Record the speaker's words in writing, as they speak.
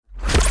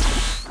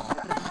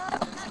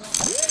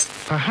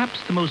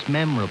perhaps the most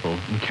memorable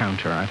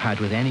encounter I've had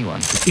with anyone.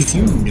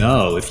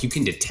 If you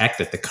can detect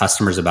that the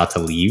customer's about to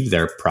leave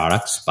their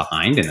products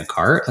behind in the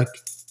cart, like,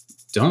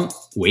 don't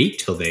wait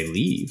till they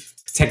leave.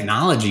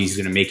 Technology is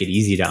going to make it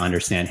easy to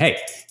understand, hey,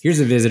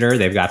 here's a visitor.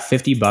 They've got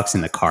 $50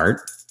 in the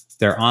cart.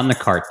 They're on the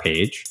cart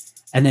page.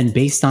 And then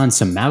based on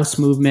some mouse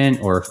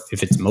movement, or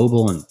if it's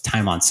mobile and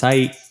time on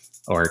site,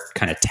 or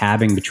kind of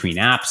tabbing between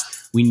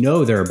apps, we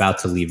know they're about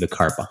to leave the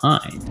cart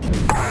behind.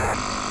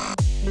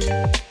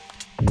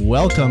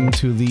 Welcome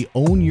to the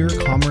Own Your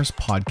Commerce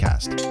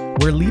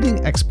podcast, where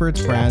leading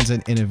experts, brands,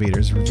 and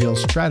innovators reveal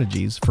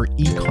strategies for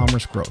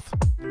e-commerce growth.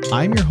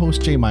 I'm your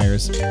host, Jay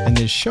Myers, and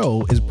this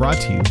show is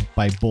brought to you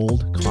by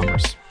Bold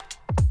Commerce.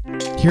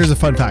 Here's a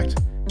fun fact.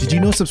 Did you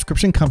know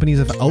subscription companies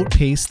have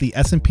outpaced the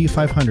S&P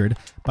 500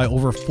 by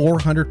over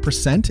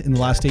 400% in the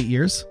last 8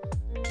 years?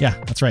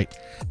 Yeah, that's right.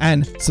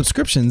 And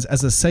subscriptions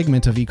as a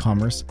segment of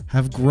e-commerce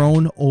have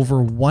grown over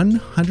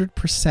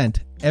 100%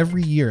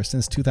 every year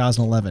since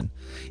 2011.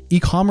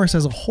 E-commerce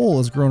as a whole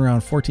has grown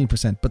around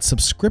 14%, but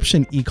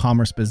subscription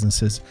e-commerce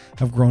businesses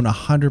have grown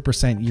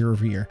 100% year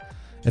over year.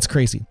 It's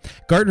crazy.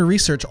 Gartner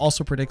Research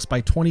also predicts by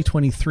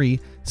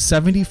 2023,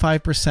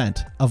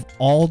 75% of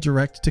all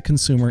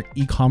direct-to-consumer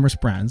e-commerce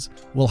brands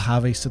will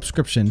have a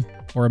subscription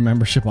or a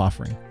membership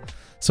offering.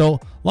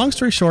 So, long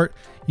story short,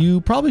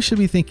 you probably should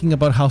be thinking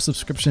about how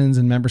subscriptions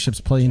and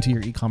memberships play into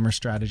your e-commerce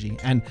strategy.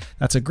 And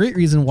that's a great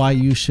reason why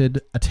you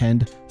should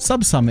attend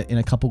Sub Summit in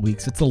a couple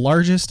weeks. It's the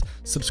largest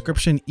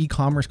subscription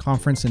e-commerce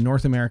conference in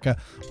North America.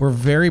 We're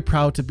very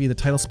proud to be the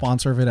title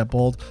sponsor of it at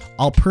Bold.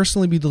 I'll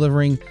personally be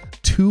delivering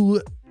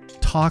 2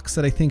 talks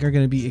that I think are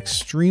going to be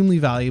extremely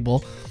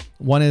valuable.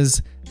 One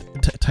is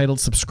titled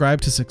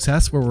Subscribe to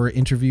Success, where we're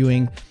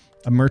interviewing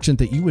a merchant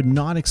that you would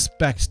not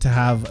expect to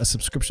have a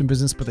subscription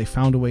business, but they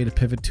found a way to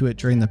pivot to it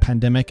during the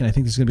pandemic. And I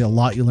think there's going to be a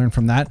lot you learn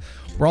from that.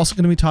 We're also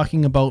going to be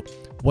talking about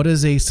what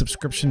is a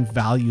subscription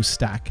value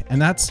stack. And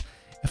that's,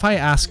 if I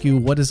ask you,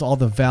 what is all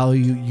the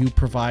value you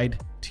provide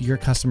to your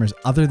customers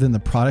other than the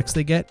products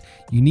they get,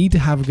 you need to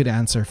have a good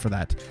answer for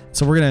that.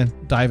 So we're going to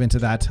dive into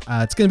that.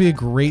 It's going to be a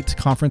great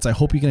conference. I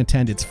hope you can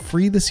attend. It's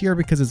free this year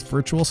because it's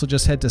virtual. So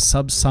just head to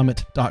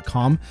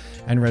subsummit.com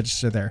and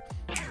register there.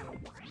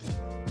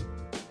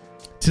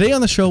 Today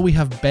on the show, we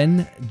have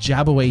Ben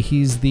Jabaway.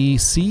 He's the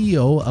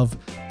CEO of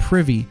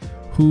Privy,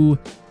 who,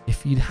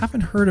 if you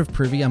haven't heard of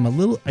Privy,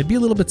 I'd be a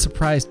little bit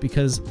surprised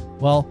because,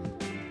 well,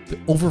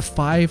 over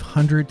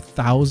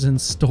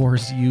 500,000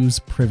 stores use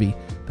Privy.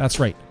 That's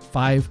right,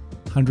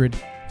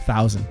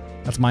 500,000.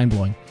 That's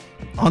mind-blowing.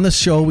 On this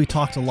show, we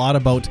talked a lot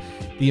about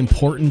the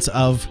importance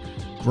of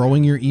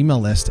growing your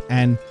email list.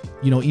 And,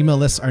 email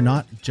lists are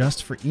not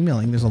just for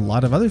emailing. There's a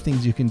lot of other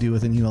things you can do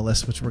with an email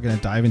list, which we're going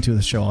to dive into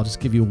the show. I'll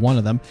just give you one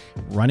of them.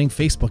 Running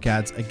Facebook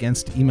ads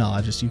against email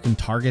ads. You can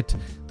target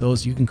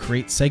those. You can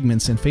create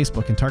segments in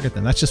Facebook and target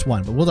them. That's just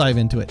one, but we'll dive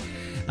into it.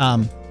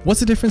 What's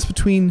the difference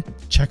between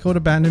checkout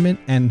abandonment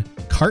and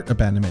cart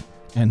abandonment?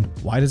 And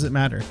why does it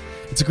matter?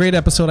 It's a great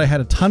episode. I had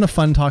a ton of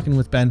fun talking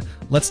with Ben.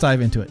 Let's dive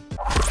into it.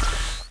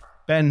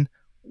 Ben,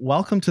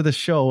 welcome to the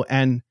show.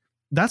 And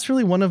that's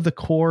really one of the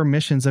core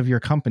missions of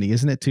your company,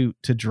 isn't it? To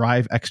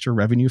drive extra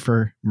revenue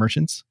for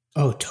merchants?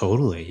 Oh,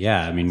 totally.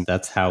 Yeah. I mean,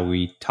 that's how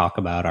we talk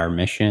about our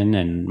mission.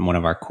 And one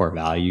of our core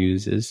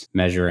values is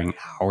measuring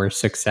our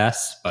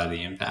success by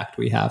the impact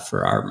we have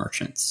for our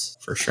merchants,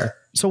 for sure.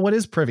 So what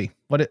is Privy?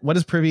 What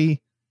is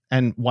Privy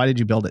and why did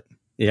you build it?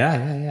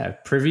 Yeah.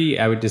 Privy,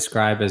 I would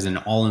describe as an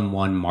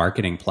all-in-one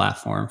marketing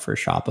platform for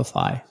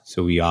Shopify.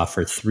 So we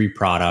offer 3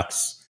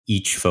 products,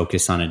 each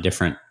focus on a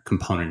different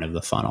component of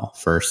the funnel.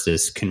 First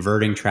is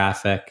converting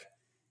traffic,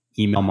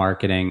 email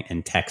marketing,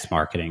 and text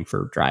marketing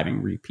for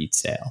driving repeat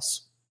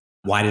sales.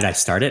 Why did I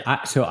start it?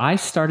 I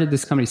started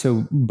this company.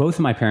 So both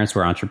of my parents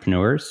were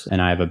entrepreneurs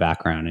and I have a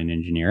background in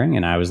engineering.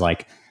 And I was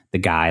like the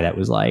guy that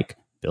was like,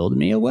 build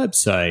me a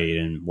website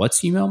and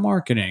what's email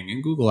marketing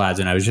and Google ads.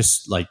 And I was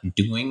just like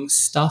doing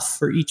stuff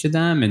for each of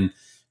them and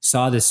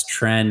saw this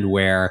trend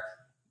where,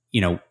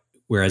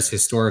 whereas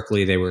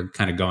historically they were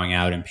kind of going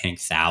out and paying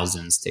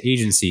thousands to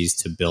agencies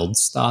to build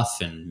stuff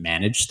and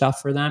manage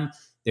stuff for them,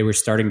 they were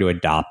starting to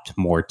adopt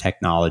more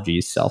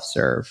technologies,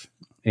 self-serve.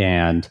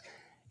 And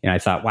I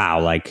thought,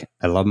 wow, like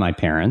I love my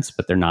parents,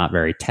 but they're not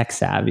very tech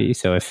savvy.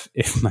 So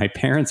if my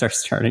parents are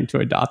starting to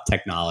adopt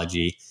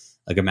technology,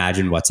 like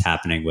imagine what's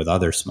happening with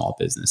other small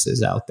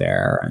businesses out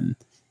there. And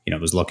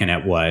was looking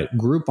at what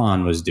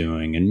Groupon was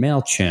doing and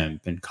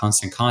MailChimp and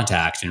Constant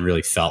Contact and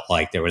really felt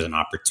like there was an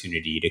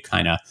opportunity to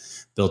kind of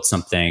build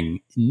something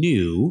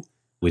new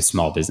with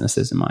small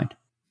businesses in mind.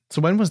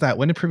 So when was that?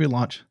 When did Privy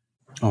launch?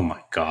 Oh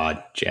my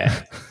God, Jay.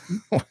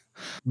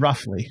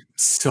 Roughly.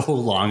 So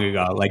long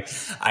ago. Like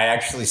I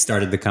actually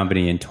started the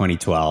company in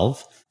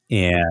 2012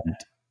 and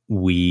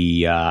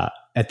we,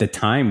 at the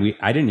time,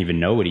 I didn't even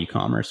know what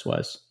e-commerce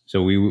was.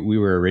 So we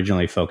were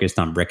originally focused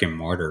on brick and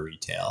mortar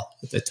retail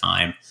at the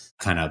time,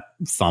 kind of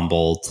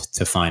fumbled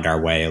to find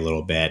our way a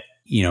little bit.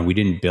 We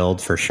didn't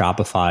build for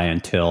Shopify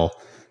until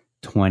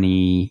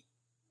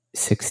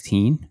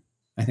 2016.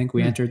 I think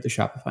we entered the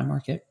Shopify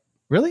market.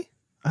 Really?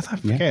 I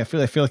thought, okay, I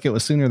feel like it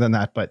was sooner than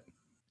that, but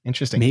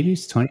interesting. Maybe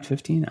it's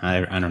 2015.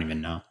 I don't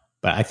even know.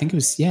 But I think it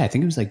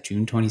was like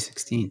June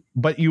 2016.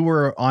 But you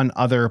were on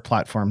other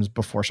platforms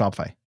before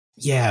Shopify.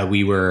 Yeah,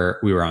 we were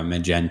on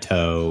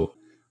Magento.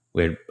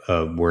 We had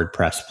a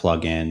WordPress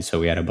plugin. So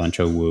we had a bunch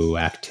of Woo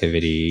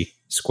activity,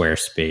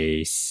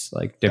 Squarespace,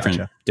 like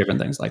different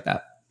things like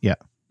that. Yeah.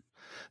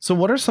 So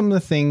what are some of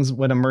the things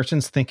when a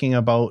merchant's thinking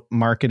about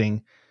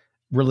marketing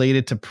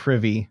related to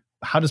Privy?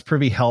 How does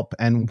Privy help,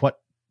 and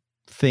what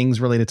things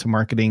related to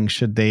marketing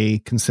should they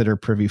consider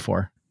Privy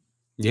for?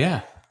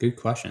 Yeah, good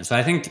question. So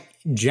I think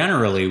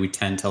generally we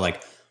tend to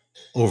like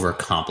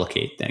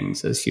overcomplicate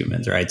things as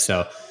humans, right?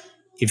 So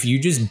if you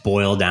just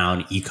boil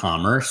down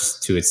e-commerce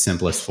to its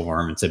simplest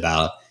form, it's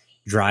about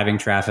driving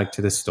traffic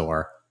to the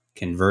store,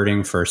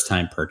 converting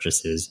first-time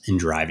purchases, and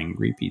driving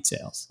repeat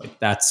sales. Like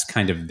that's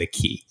kind of the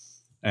key.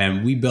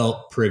 And we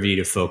built Privy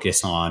to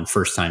focus on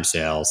first-time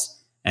sales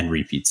and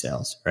repeat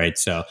sales, right?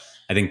 So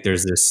I think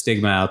there's this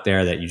stigma out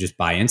there that you just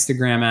buy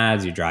Instagram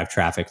ads, you drive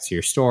traffic to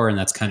your store, and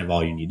that's kind of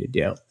all you need to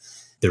do.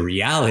 The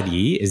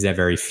reality is that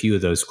very few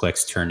of those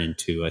clicks turn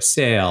into a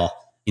sale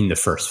in the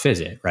first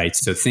visit, right?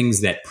 So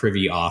things that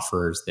Privy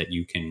offers that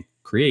you can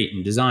create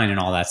and design and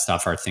all that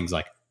stuff are things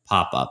like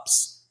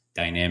pop-ups,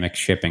 dynamic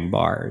shipping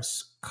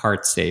bars,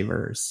 cart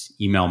savers,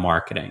 email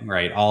marketing,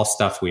 right? All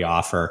stuff we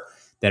offer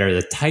that are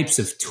the types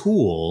of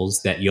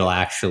tools that you'll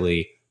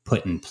actually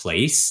put in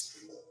place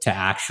to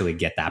actually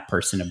get that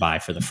person to buy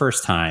for the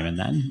first time and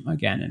then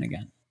again and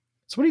again.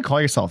 So what do you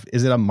call yourself?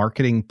 Is it a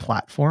marketing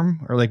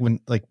platform, or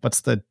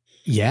what's the...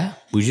 Yeah,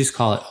 we just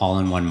call it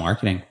all-in-one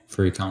marketing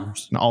for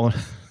e-commerce.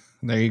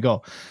 There you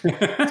go.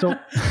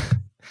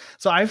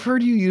 So I've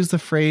heard you use the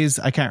phrase,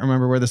 I can't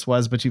remember where this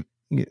was, but it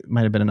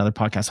might have been another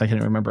podcast. I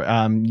can't remember.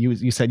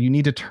 You said you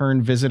need to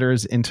turn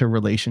visitors into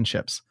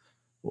relationships.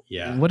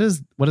 Yeah. What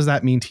does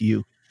that mean to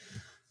you?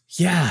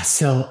 Yeah.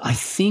 So I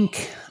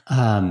think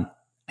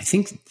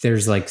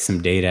there's like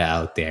some data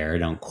out there.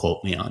 Don't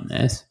quote me on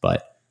this,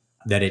 but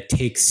that it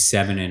takes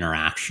 7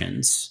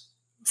 interactions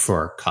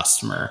for a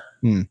customer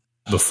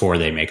before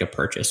they make a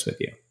purchase with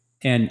you.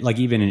 And like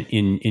even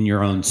in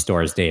your own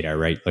store's data,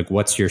 right? Like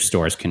what's your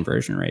store's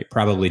conversion rate?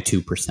 Probably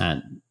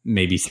 2%,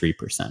 maybe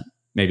 3%,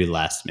 maybe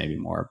less, maybe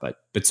more, but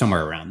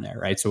somewhere around there,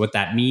 right? So what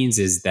that means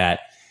is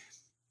that,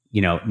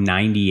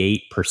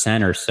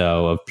 98% or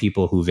so of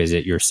people who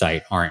visit your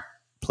site aren't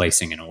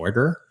placing an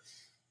order.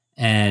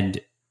 And,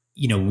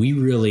 we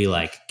really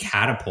like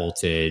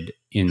catapulted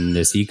in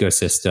this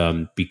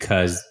ecosystem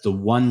because the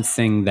one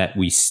thing that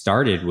we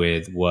started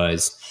with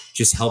was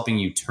just helping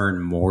you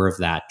turn more of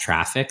that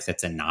traffic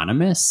that's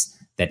anonymous,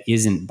 that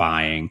isn't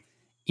buying,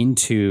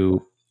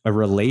 into a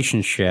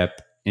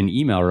relationship, an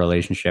email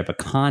relationship, a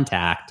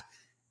contact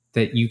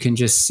that you can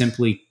just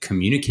simply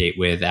communicate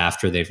with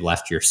after they've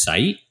left your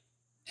site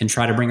and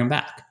try to bring them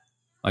back.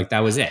 Like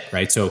that was it,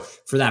 right? So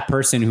for that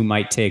person who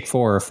might take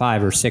 4 or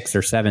 5 or 6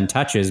 or 7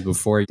 touches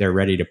before they're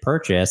ready to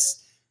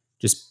purchase,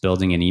 just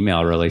building an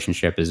email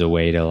relationship is a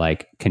way to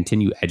like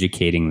continue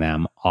educating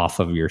them off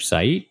of your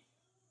site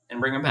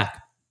and bring them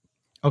back.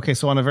 Okay.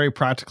 So on a very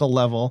practical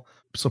level,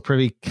 so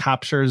Privy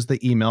captures the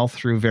email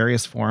through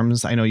various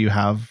forms. I know you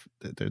have,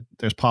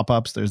 there's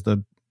pop-ups, there's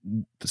the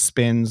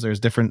spins, there's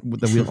the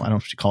wheel. I don't know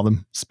what you call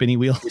them, spinny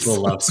wheels. People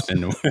love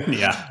spin.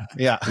 Yeah.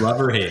 Yeah. Love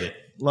or hate it.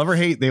 Love or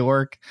hate, they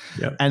work.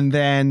 Yep. And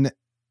then,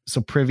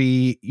 so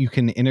Privy, you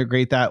can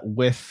integrate that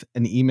with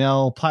an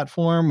email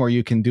platform, or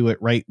you can do it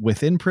right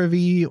within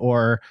Privy,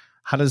 or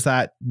how does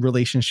that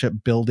relationship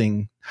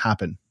building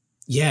happen?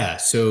 Yeah.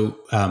 So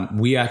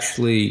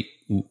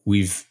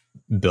we've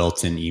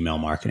built an email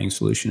marketing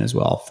solution as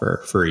well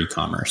for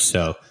e-commerce.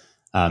 So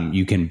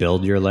you can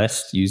build your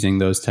list using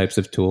those types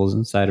of tools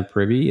inside of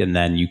Privy. And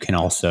then you can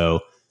also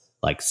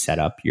like set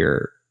up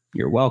your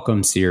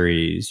welcome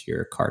series,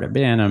 your cart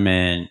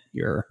abandonment,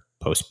 your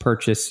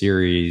post-purchase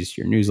series,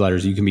 your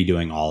newsletters. You can be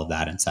doing all of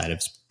that inside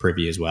of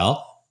Privy as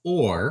well.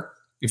 Or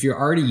if you're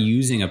already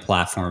using a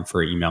platform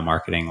for email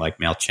marketing like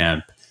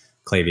MailChimp,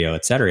 Klaviyo,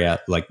 et cetera,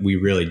 like we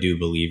really do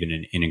believe in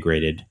an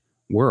integrated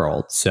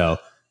world. So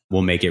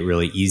we'll make it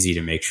really easy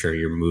to make sure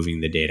you're moving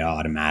the data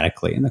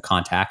automatically, and the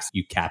contacts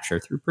you capture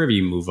through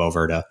Privy move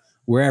over to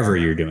wherever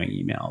you're doing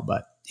email.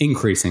 But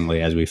increasingly,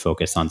 as we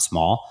focus on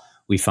small,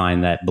 we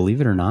find that,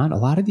 believe it or not, a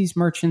lot of these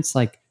merchants,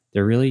 like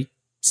they're really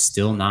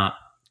still not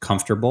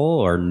comfortable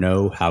or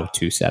know how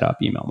to set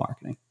up email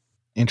marketing.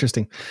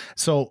 Interesting.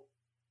 So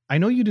I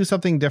know you do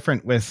something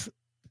different with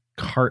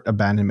cart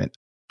abandonment.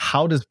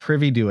 How does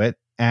Privy do it?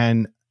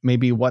 And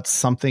maybe what's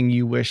something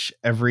you wish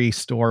every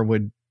store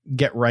would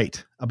get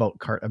right about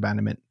cart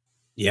abandonment?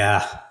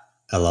 Yeah,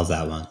 I love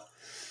that one.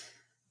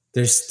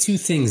 There's 2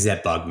 things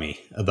that bug me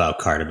about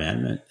cart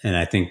abandonment, and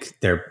I think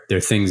they're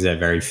things that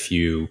very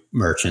few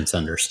merchants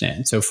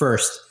understand. So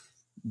first,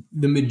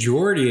 the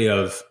majority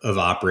of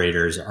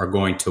operators are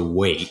going to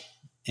wait,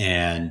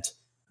 and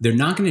they're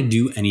not going to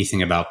do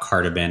anything about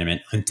cart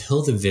abandonment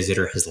until the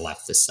visitor has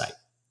left the site,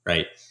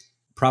 right?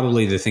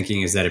 Probably the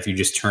thinking is that if you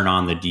just turn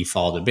on the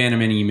default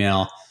abandonment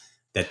email,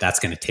 that's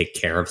going to take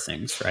care of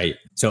things, right?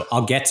 So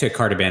I'll get to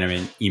cart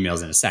abandonment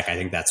emails in a sec. I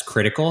think that's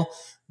critical.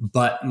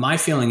 But my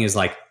feeling is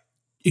like,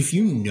 if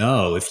you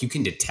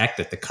can detect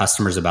that the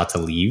customer's about to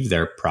leave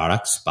their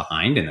products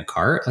behind in the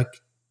cart,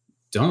 like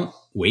don't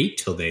wait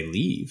till they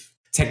leave.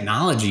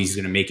 Technology is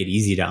going to make it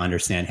easy to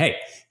understand, hey,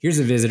 here's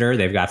a visitor.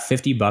 They've got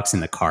 $50 in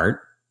the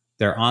cart.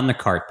 They're on the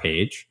cart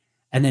page.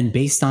 And then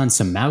based on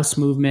some mouse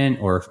movement,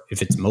 or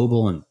if it's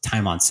mobile and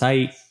time on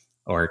site,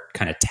 or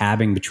kind of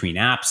tabbing between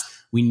apps,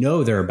 we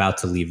know they're about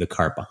to leave the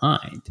cart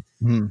behind,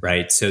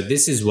 right? So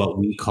this is what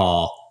we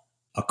call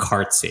a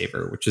cart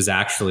saver, which is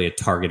actually a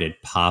targeted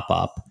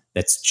pop-up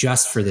that's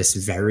just for this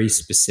very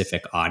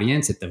specific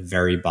audience at the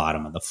very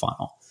bottom of the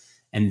funnel.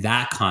 And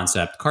that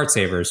concept, cart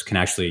savers, can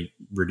actually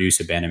reduce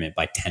abandonment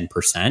by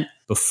 10%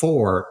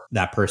 before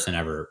that person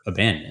ever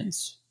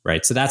abandons,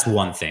 right? So that's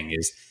one thing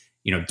is,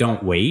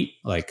 don't wait,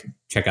 like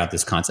check out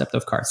this concept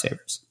of cart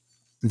savers.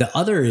 The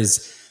other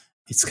is,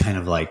 it's kind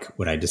of like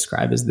what I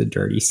describe as the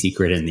dirty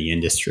secret in the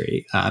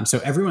industry. So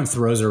everyone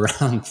throws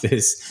around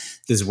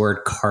this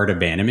word cart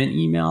abandonment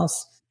emails.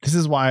 This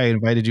is why I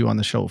invited you on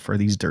the show, for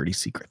these dirty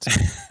secrets.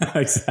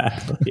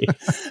 Exactly.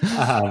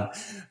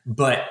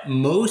 But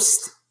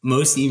most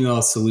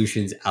email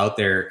solutions out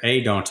there,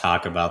 A, don't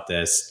talk about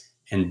this,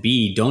 and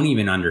B, don't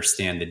even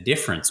understand the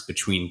difference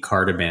between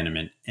cart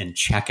abandonment and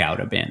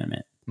checkout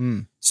abandonment.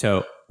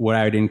 So what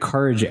I would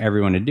encourage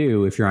everyone to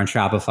do, if you're on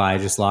Shopify,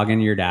 just log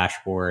into your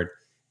dashboard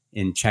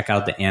and check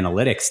out the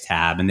analytics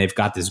tab. And they've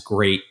got this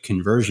great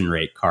conversion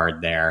rate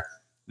card there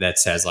that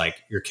says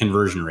like your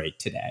conversion rate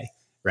today,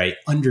 right?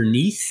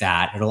 Underneath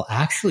that, it'll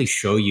actually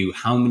show you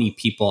how many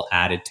people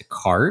added to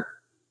cart,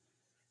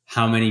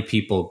 how many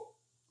people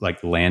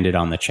like landed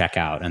on the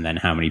checkout, and then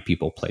how many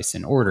people placed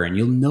an order. And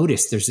you'll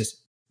notice there's this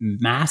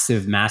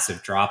massive,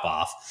 massive drop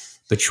off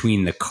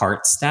between the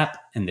cart step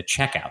and the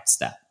checkout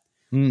step.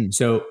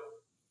 So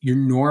your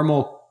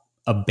normal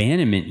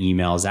abandonment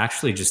email is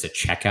actually just a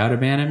checkout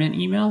abandonment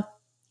email,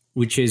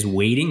 which is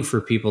waiting for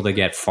people to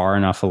get far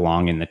enough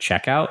along in the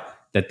checkout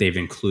that they've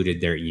included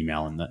their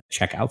email in the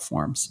checkout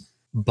forms.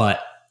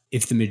 But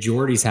if the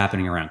majority is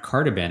happening around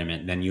cart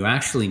abandonment, then you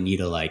actually need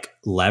to like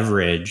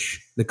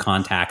leverage the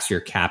contacts you're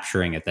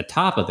capturing at the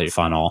top of the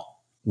funnel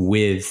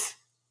with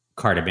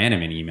cart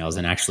abandonment emails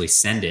and actually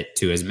send it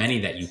to as many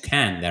that you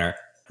can that are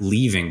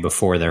leaving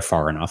before they're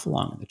far enough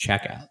along in the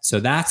checkout.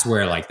 So that's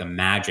where like the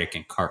magic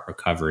in cart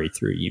recovery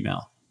through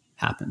email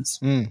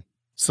happens.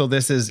 So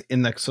this is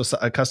so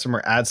a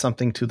customer adds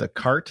something to the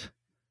cart.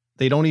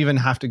 They don't even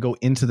have to go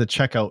into the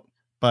checkout,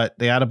 but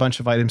they add a bunch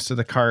of items to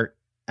the cart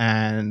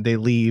and they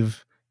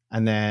leave.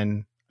 And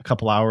then a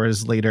couple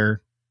hours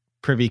later,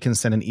 Privy can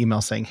send an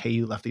email saying, hey,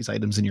 you left these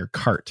items in your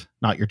cart,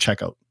 not your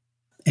checkout.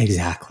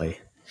 Exactly.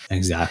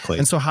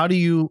 And so how do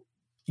you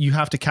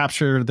have to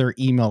capture their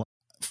email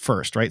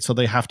first, right? So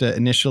they have to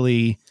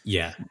initially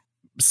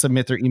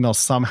submit their email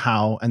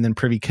somehow, and then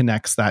Privy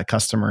connects that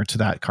customer to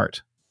that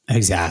cart.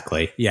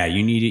 Exactly. Yeah.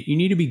 You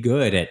need to be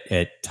good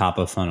at top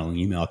of funnel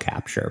email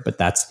capture, but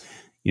that's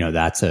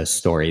a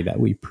story that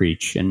we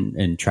preach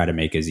and try to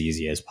make as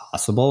easy as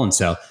possible. And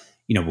so,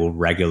 we'll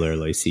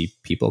regularly see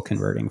people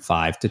converting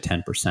 5 to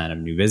 10% of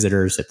new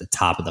visitors at the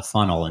top of the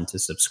funnel into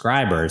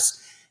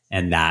subscribers.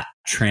 And that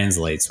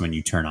translates when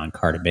you turn on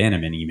cart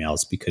abandonment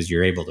emails, because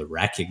you're able to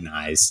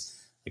recognize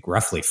like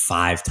roughly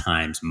 5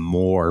 times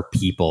more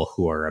people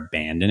who are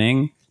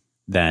abandoning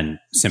than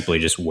simply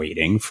just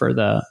waiting for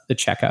the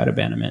checkout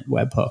abandonment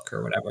webhook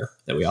or whatever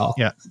that we all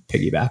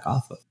piggyback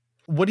off of.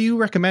 What do you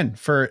recommend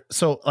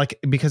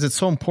because it's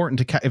so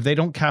important to if they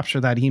don't capture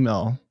that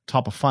email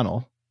top of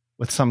funnel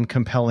with some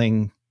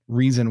compelling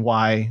reason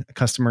why a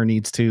customer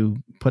needs to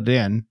put it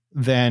in,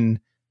 then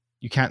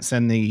you can't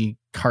send the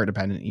cart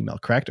abandonment email,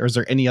 correct? Or is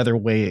there any other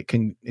way it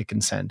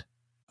can send?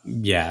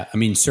 Yeah. I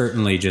mean,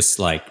 certainly just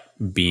like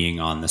being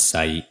on the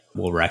site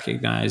will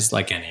recognize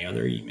like any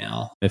other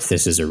email if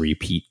this is a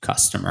repeat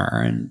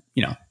customer and,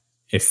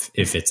 if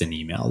it's an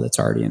email that's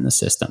already in the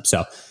system.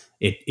 So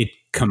it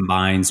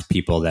combines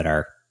people that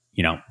are,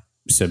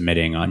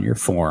 submitting on your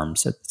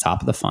forms at the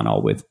top of the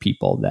funnel with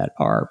people that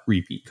are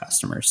repeat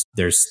customers.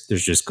 There's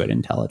just good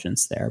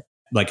intelligence there.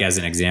 Like as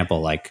an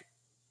example, like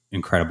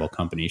incredible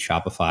company,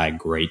 Shopify,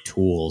 great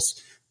tools.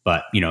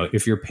 But,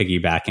 if you're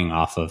piggybacking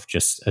off of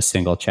just a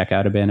single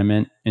checkout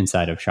abandonment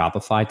inside of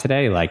Shopify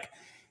today, like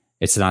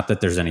it's not that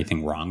there's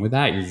anything wrong with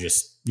that. You're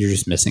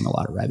just missing a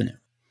lot of revenue.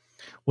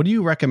 What do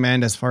you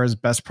recommend as far as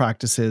best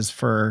practices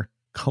for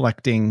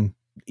collecting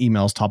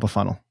emails top of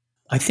funnel?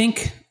 I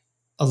think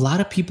a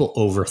lot of people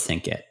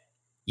overthink it.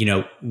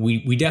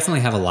 We definitely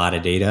have a lot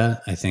of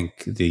data. I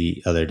think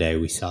the other day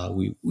we saw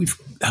we've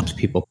helped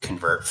people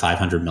convert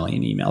 500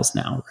 million emails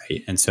now,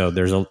 right? And so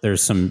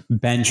there's some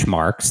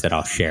benchmarks that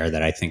I'll share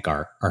that I think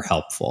are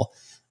helpful.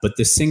 But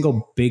the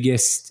single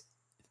biggest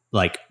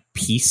like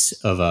piece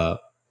of a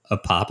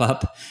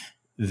pop-up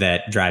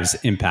that drives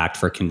impact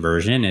for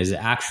conversion is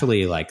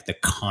actually like the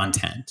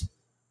content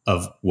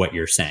of what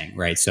you're saying,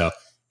 right? So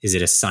is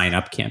it a sign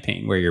up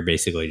campaign where you're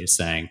basically just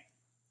saying,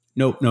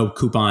 no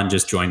coupon,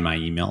 just join my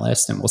email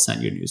list and we'll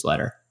send you a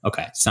newsletter,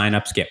 Okay,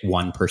 signups get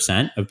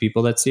 1% of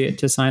people that see it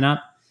to sign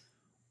up.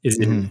 Is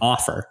it an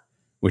offer,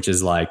 which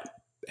is like,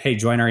 hey,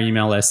 join our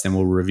email list and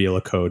we'll reveal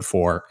a code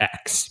for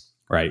X,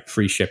 right?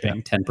 Free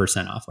shipping,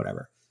 10% off,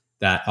 whatever.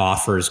 That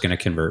offer is going to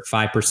convert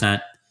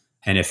 5%.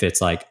 And if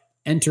it's like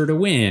enter to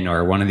win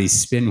or one of these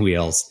spin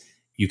wheels,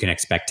 you can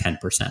expect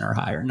 10% or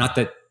higher. Not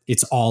that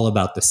it's all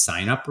about the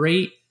sign up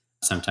rate.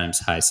 Sometimes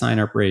high sign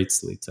up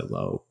rates lead to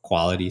low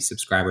quality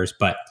subscribers,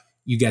 but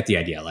you get the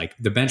idea. Like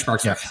the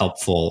benchmarks are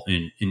helpful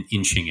in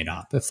inching it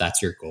up if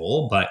that's your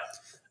goal. But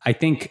I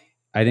think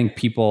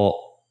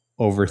people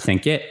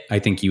overthink it. I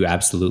think you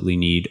absolutely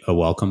need a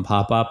welcome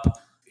pop-up.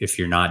 If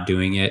you're not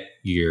doing it,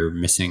 you're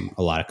missing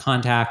a lot of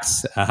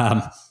contacts.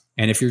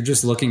 And if you're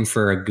just looking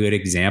for a good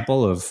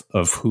example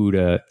of who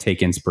to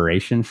take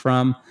inspiration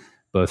from,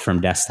 both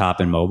from desktop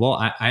and mobile,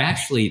 I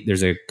actually,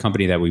 there's a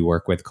company that we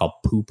work with called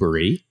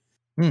Poopery.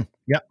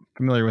 Yep,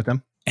 familiar with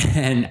them.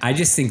 And I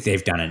just think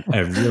they've done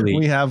a really...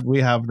 We have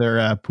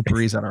their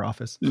pooperies at our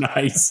office.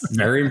 Nice.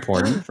 Very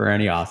important for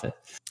any office.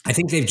 I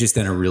think they've just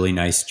done a really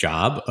nice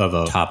job of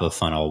a top of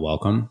funnel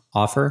welcome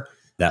offer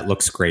that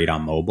looks great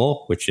on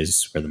mobile, which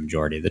is where the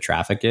majority of the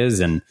traffic is.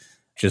 And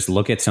just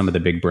look at some of the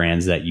big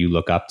brands that you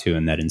look up to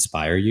and that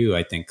inspire you.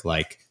 I think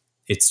like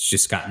it's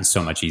just gotten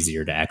so much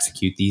easier to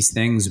execute these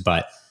things,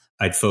 but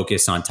I'd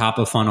focus on top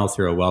of funnel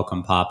through a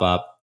welcome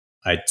pop-up.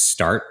 I'd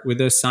start with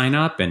a sign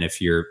up. And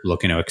if you're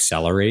looking to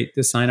accelerate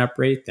the sign up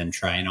rate, then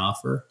try an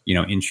offer,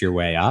 inch your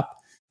way up.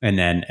 And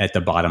then at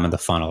the bottom of the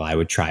funnel, I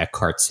would try a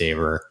cart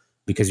saver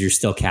because you're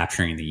still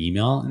capturing the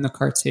email in the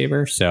cart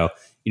saver. So,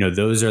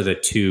 those are the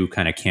two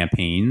kind of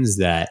campaigns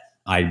that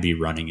I'd be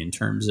running in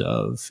terms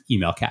of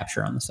email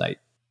capture on the site.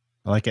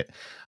 I like it.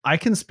 I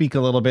can speak a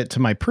little bit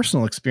to my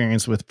personal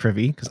experience with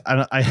Privy because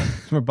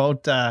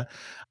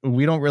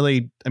we don't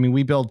really,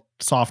 we build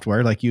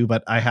software like you,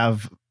 but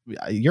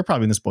you're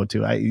probably in this boat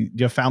too. Do you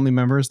have family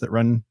members that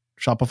run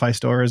Shopify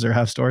stores or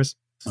have stores?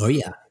 Oh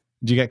yeah.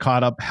 Do you get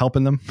caught up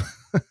helping them?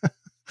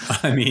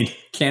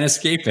 Can't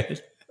escape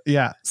it.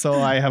 Yeah. So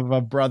I have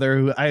a brother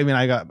who, I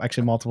got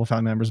actually multiple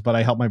family members, but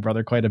I help my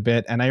brother quite a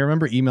bit. And I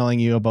remember emailing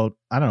you about,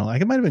 I don't know,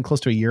 it might have been close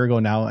to a year ago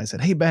now. I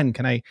said, hey, Ben,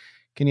 can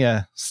you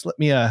slip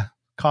me a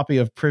copy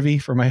of Privy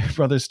for my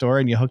brother's store?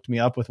 And you hooked me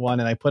up with one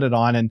and I put it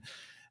on. And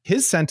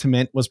his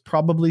sentiment was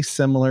probably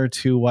similar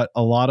to what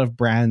a lot of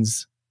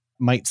brands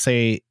might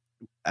say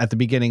at the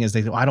beginning is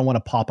they go, I don't want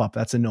to pop up.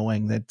 That's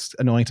annoying. That's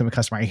annoying to my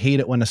customer. I hate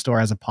it when a store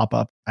has a pop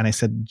up. And I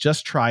said,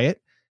 just try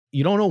it.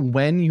 You don't know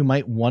when you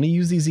might want to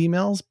use these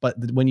emails, but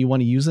when you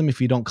want to use them,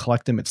 if you don't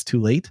collect them, it's too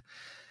late.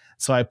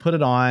 So I put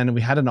it on.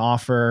 We had an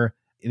offer.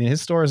 And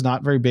his store is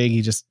not very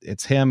big.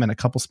 It's him and a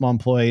couple small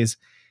employees.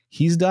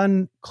 He's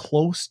done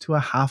close to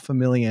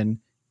 $500,000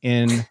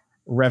 in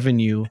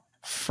revenue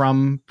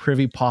from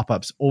Privy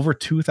pop-ups, over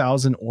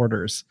 2,000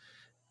 orders.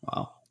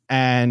 Wow.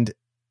 And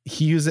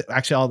he used it.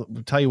 Actually,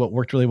 I'll tell you what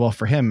worked really well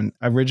for him.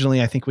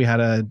 Originally, I think we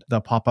had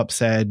the pop-up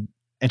said,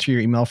 enter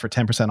your email for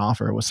 10% off,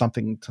 or it was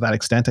something to that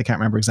extent. I can't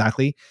remember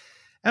exactly.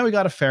 And we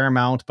got a fair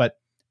amount, but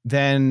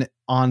then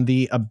on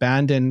the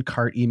abandoned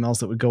cart emails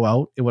that would go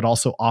out, it would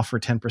also offer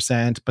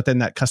 10%, but then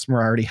that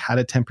customer already had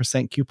a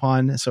 10%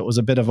 coupon. So it was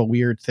a bit of a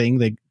weird thing.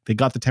 They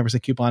got the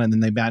 10% coupon and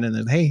then they abandoned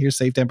it. Hey, here's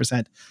save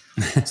 10%.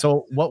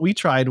 So what we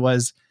tried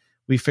was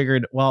we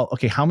figured, well,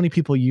 okay, how many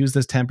people use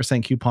this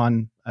 10%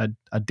 coupon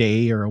a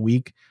day or a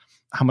week?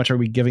 How much are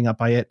we giving up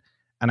by it?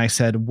 And I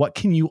said, what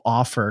can you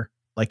offer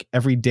like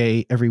every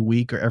day, every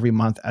week, or every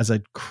month as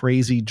a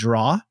crazy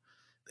draw?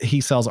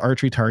 He sells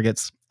archery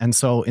targets. And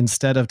so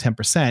instead of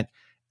 10%,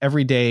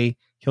 every day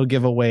he'll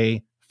give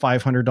away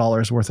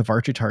 $500 worth of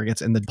archery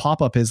targets. And the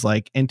pop-up is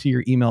like, enter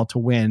your email to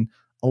win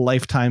a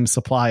lifetime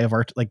supply of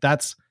art. Like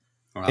that's,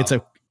 wow. It's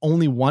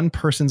only one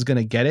person's going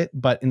to get it.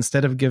 But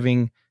instead of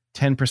giving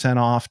 10%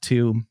 off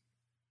to,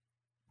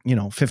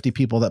 50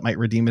 people that might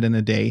redeem it in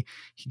a day,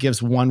 he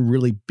gives one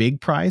really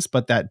big prize.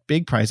 But that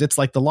big prize, it's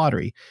like the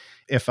lottery.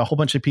 If a whole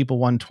bunch of people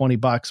won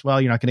 $20,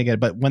 well, you're not going to get it.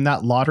 But when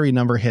that lottery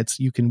number hits,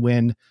 you can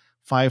win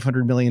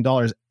 $500 million.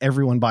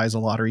 Everyone buys a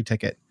lottery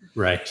ticket.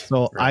 Right.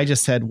 So I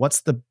just said,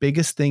 what's the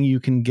biggest thing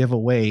you can give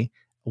away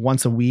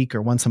once a week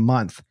or once a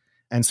month?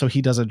 And so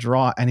he does a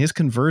draw, and his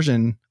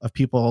conversion of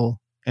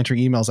people entering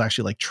emails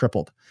actually like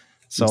tripled.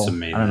 So I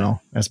don't know.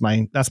 That's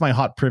my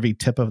hot Privy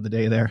tip of the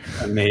day there.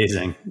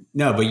 Amazing.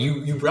 No, but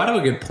you brought up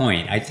a good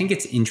point. I think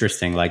it's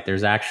interesting. Like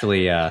there's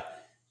actually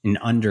an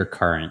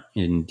undercurrent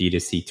in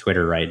D2C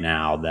Twitter right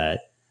now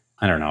that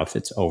I don't know if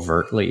it's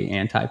overtly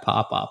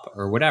anti-pop-up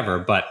or whatever,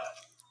 but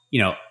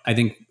I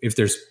think if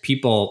there's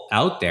people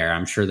out there,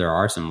 I'm sure there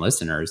are some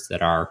listeners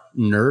that are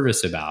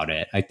nervous about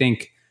it. I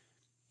think,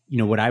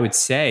 what I would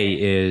say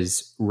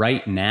is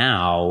right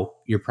now,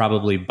 you're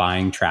probably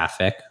buying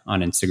traffic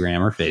on Instagram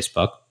or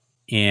Facebook,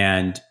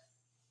 and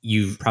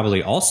you've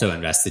probably also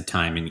invested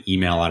time in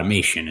email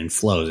automation and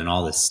flows and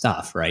all this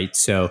stuff, right?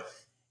 So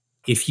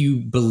if you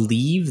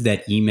believe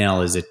that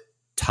email is a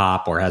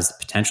top or has the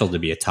potential to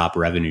be a top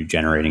revenue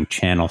generating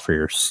channel for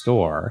your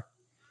store,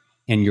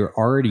 and you're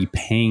already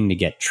paying to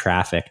get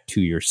traffic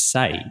to your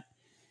site,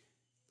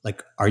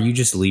 like, are you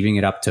just leaving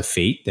it up to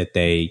fate that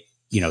they,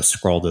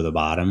 scroll to the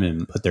bottom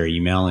and put their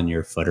email in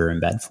your footer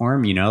embed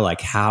form?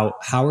 Like how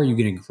are you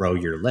going to grow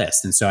your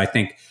list? And so I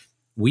think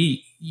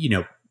we,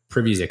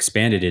 Privy's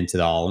expanded into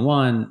the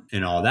all-in-one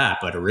and all that.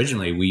 But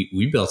originally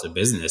we built a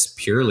business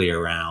purely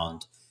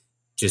around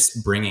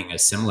just bringing a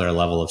similar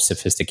level of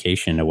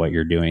sophistication to what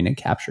you're doing to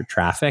capture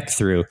traffic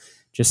through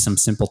just some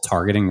simple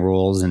targeting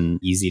rules and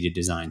easy to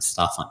design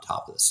stuff on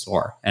top of the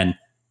store. And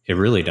it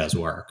really does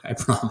work, I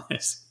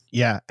promise.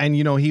 Yeah. And,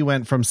 he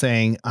went from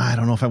saying, I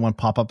don't know if I want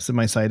pop-ups in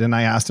my site. And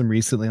I asked him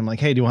recently, I'm like,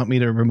 hey, do you want me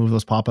to remove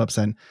those pop-ups?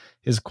 And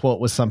his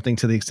quote was something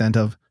to the extent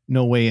of,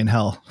 no way in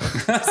hell.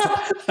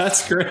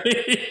 That's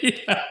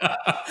great.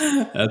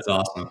 That's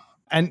awesome.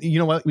 And you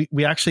know what?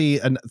 We actually,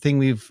 a thing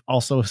we've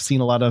also seen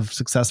a lot of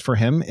success for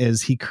him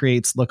is he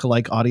creates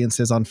lookalike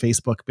audiences on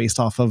Facebook based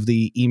off of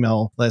the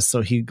email list.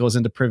 So he goes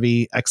into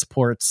Privy,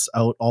 exports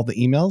out all the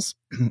emails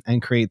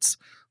and creates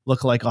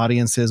lookalike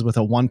audiences with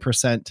a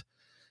 1%.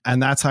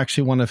 And that's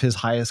actually one of his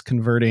highest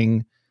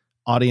converting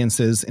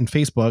audiences in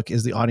Facebook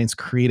is the audience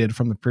created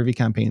from the Privy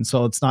campaign.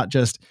 So it's not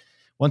just,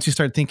 once you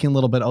start thinking a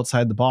little bit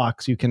outside the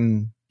box, you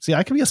can see,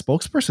 I can be a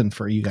spokesperson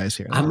for you guys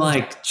here. I'm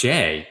like,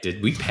 Jay,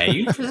 did we pay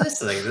you for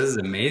this? Like, this is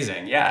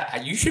amazing.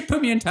 Yeah, you should put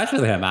me in touch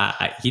with him.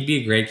 He'd be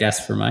a great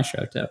guest for my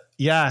show too.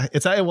 Yeah,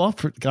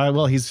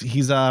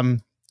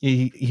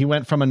 he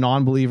went from a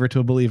non-believer to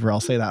a believer. I'll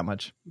say that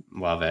much.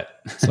 Love it.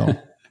 So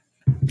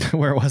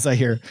where was I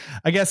here?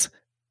 I guess,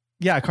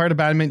 yeah, cart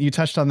abandonment, you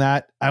touched on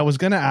that. I was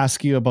going to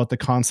ask you about the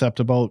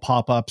concept about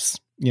pop-ups,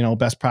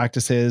 best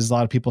practices. A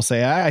lot of people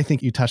say, I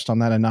think you touched on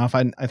that enough.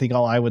 I think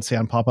all I would say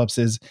on pop-ups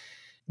is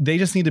they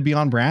just need to be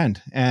on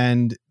brand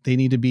and they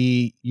need to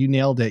be, you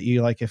nailed it.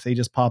 If they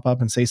just pop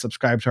up and say,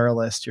 subscribe to our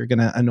list, you're going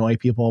to annoy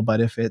people.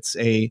 But if it's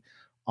a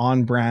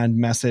on brand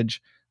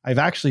message, I've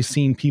actually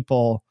seen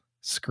people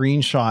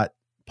screenshot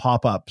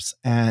pop-ups,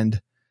 and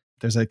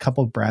there's a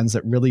couple of brands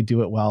that really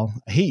do it well.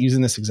 I hate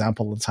using this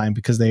example all the time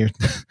because they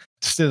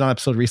just did an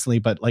episode recently,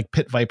 but like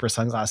Pit Viper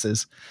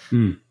sunglasses,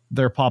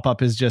 their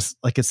pop-up is just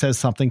like, it says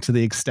something to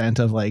the extent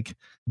of like,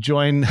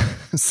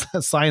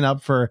 sign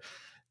up for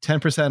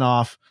 10%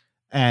 off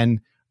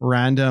and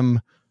random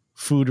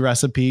food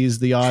recipes,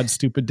 the odd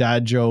stupid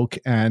dad joke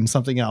and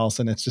something else.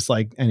 And it's just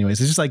like,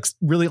 anyways, it's just like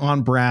really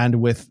on brand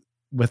with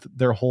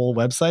their whole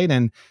website.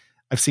 And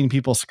I've seen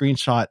people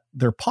screenshot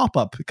their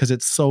pop-up because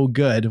it's so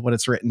good what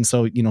it's written.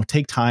 So,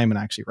 take time and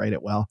actually write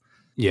it well.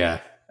 Yeah.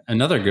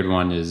 Another good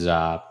one is,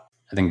 I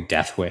think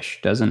Death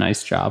Wish does a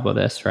nice job with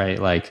this, right?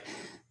 Like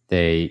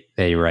they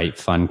write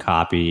fun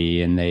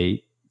copy and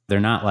they're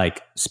not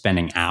like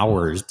spending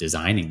hours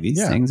designing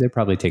these things. It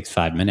probably takes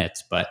 5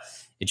 minutes, but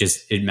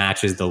it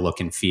matches the look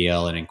and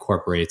feel and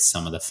incorporates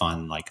some of the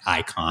fun like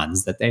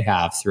icons that they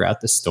have throughout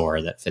the store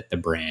that fit the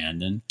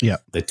brand, and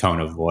the tone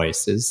of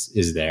voice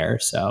is there.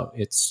 So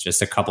it's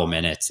just a couple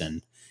minutes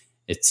and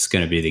it's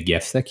going to be the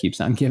gift that keeps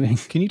on giving.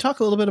 Can you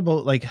talk a little bit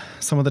about like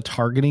some of the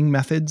targeting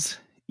methods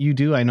you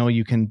do? I know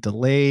you can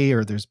delay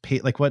or there's pay,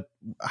 like what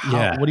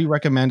do you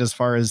recommend as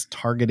far as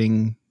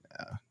targeting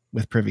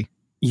with Privy?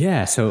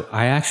 Yeah. So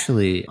I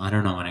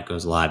don't know when it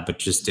goes live, but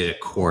just did a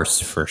course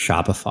for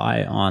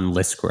Shopify on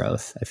list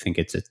growth. I think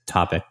it's a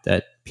topic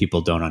that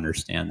people don't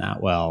understand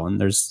that well.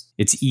 And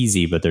it's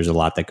easy, but there's a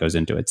lot that goes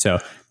into it. So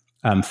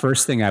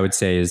first thing I would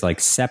say is like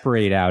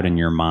separate out in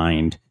your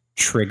mind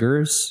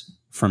triggers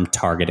from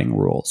targeting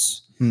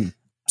rules.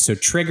 So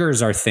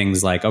triggers are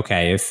things like,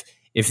 okay,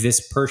 if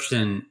this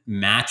person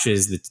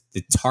matches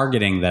the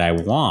targeting that I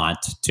want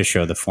to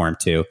show the form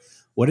to,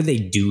 what are they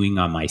doing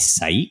on my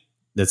site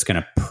that's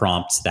going to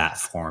prompt that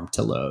form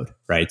to load,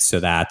 right? So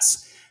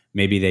that's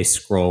maybe they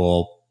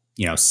scroll,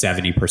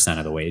 70%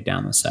 of the way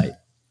down the site,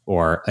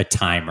 or a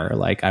timer,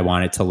 like I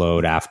want it to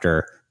load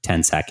after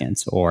 10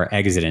 seconds, or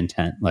exit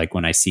intent, like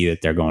when I see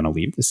that they're going to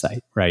leave the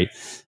site, right?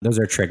 Those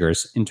are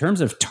triggers. In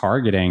terms of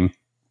targeting,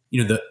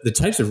 the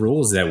types of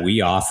rules that we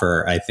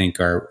offer, I think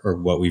are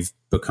what we've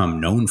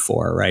become known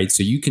for, right?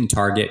 So you can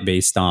target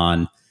based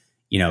on,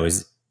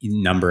 is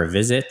number of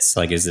visits,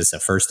 like is this a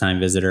first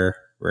time visitor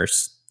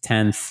versus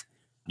 10th?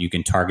 You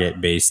can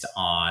target based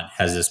on,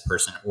 has this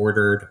person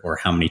ordered, or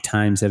how many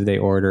times have they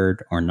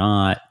ordered or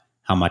not?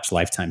 How much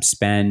lifetime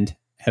spend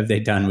have they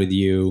done with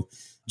you?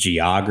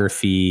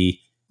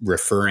 Geography,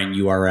 referring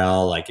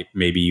URL, like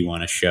maybe you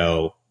want to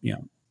show,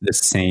 the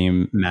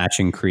same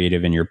matching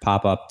creative in your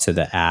pop-up to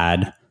the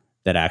ad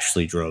that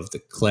actually drove the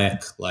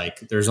click.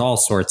 Like there's all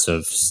sorts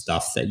of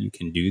stuff that you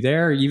can do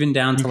there, even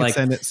down to like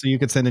send it. So you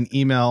could send an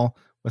email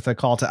with a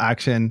call to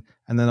action,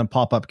 and then a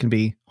pop-up can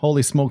be,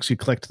 holy smokes, you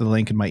clicked the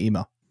link in my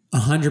email.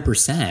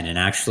 100%. And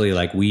actually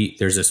like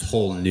there's this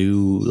whole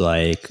new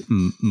like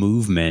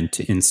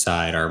movement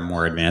inside our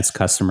more advanced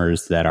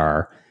customers that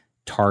are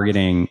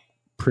targeting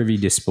Privy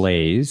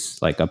displays,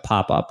 like a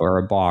pop-up or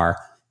a bar,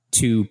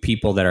 to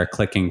people that are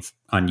clicking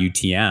on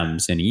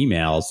UTMs and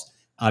emails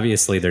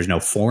obviously there's no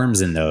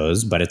forms in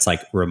those, but it's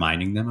like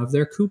reminding them of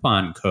their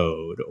coupon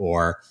code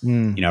or,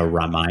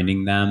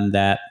 reminding them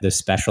that the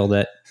special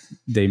that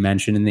they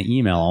mentioned in the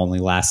email only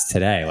lasts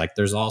today. Like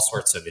there's all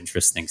sorts of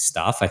interesting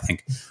stuff. I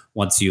think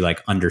once you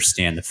like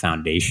understand the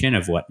foundation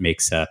of what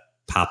makes a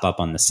pop up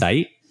on the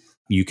site,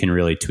 you can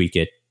really tweak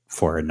it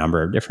for a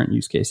number of different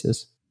use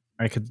cases.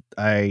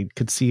 I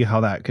could see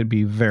how that could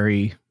be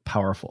very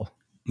powerful.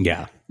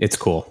 Yeah, it's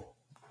cool.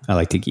 I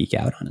like to geek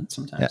out on it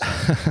sometimes.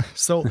 Yeah.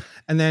 So,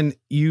 and then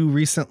you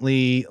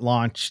recently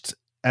launched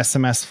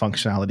SMS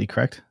functionality,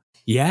 correct?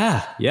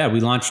 Yeah. We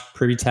launched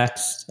Privy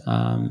Text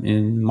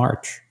in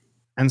March.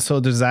 And so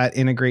does that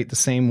integrate the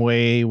same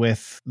way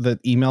with the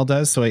email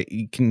does? So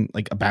you can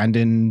like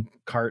abandon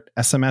cart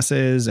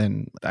SMSs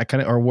and that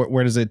kind of, or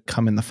where does it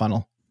come in the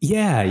funnel?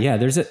 Yeah.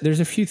 There's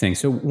a few things.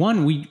 So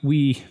one,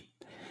 we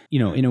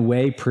in a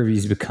way,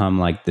 Privy's become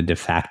like the de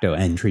facto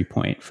entry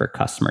point for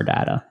customer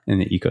data in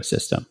the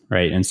ecosystem,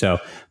 right? And so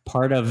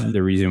part of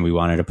the reason we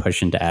wanted to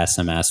push into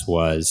SMS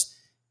was,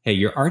 hey,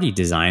 you're already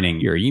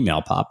designing your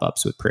email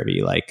pop-ups with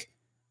Privy. Like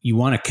you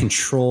want to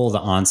control the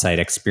on-site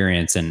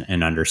experience and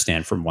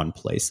understand from one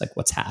place, like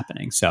what's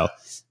happening. So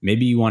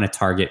maybe you want to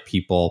target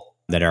people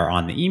that are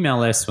on the email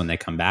list when they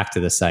come back to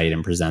the site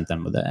and present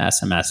them with an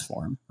SMS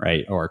form,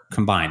 right? Or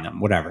combine them,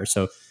 whatever.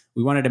 So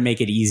we wanted to make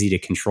it easy to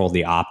control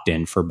the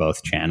opt-in for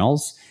both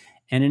channels.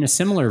 And in a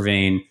similar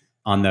vein,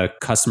 on the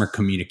customer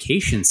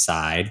communication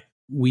side,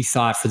 we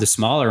thought for the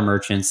smaller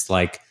merchants,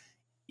 like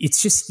it's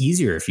just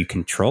easier if you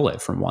control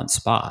it from one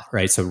spot,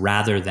 right? So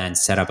rather than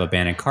set up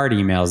abandoned cart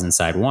emails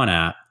inside one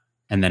app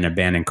and then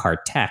abandoned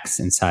cart text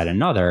inside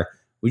another,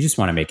 we just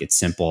want to make it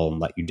simple and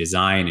let you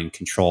design and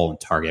control and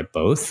target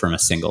both from a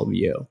single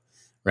view,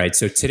 right?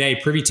 So today,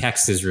 Privy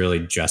Text is really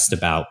just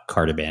about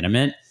cart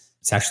abandonment.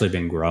 It's actually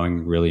been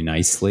growing really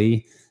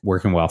nicely,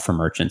 working well for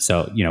merchants.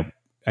 So,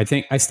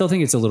 I still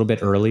think it's a little bit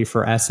early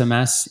for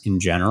SMS in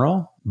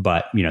general,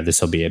 but, this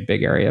will be a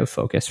big area of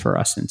focus for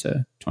us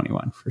into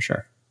 21 for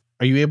sure.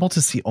 Are you able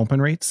to see open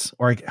rates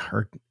or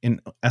in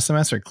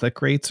SMS or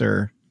click rates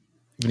or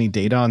any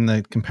data on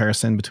the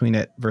comparison between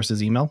it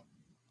versus email?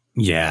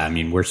 Yeah,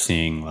 we're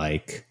seeing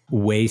like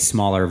way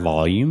smaller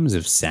volumes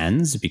of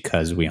sends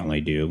because we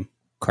only do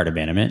cart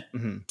abandonment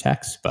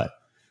text, but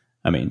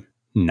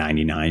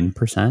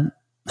 99%.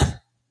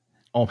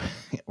 Oh,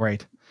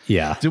 right.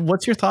 Yeah.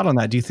 What's your thought on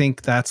that? Do you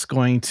think that's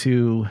going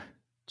to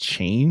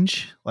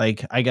change?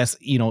 Like, I guess,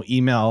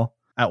 email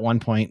at one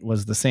point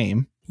was the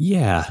same.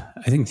 Yeah.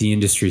 I think the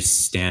industry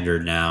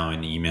standard now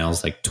in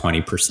emails, like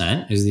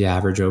 20% is the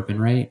average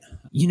open rate.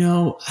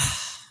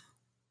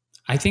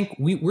 I think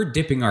we're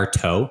dipping our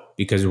toe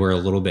because we're a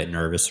little bit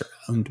nervous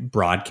around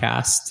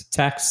broadcast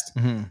text.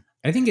 Mm-hmm.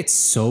 I think it's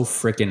so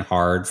freaking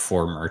hard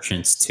for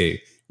merchants to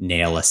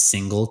nail a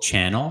single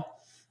channel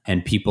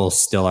and people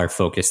still are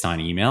focused on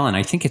email. And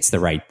I think it's the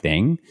right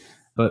thing.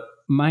 But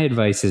my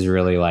advice is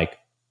really like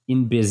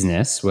in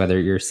business, whether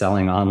you're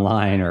selling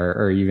online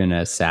or even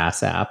a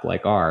SaaS app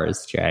like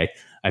ours, Jay,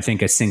 I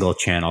think a single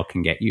channel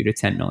can get you to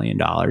 $10 million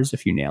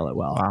if you nail it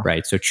well,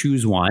 right? So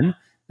choose one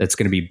that's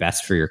going to be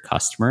best for your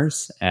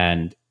customers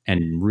and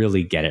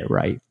really get it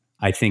right.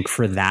 I think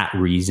for that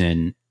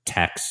reason,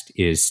 text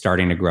is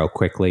starting to grow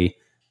quickly.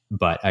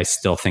 But I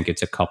still think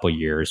it's a couple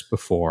years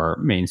before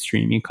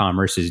mainstream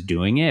e-commerce is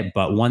doing it.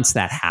 But once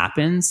that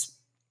happens,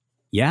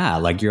 yeah,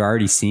 like you're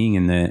already seeing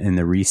in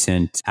the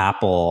recent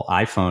Apple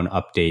iPhone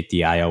update,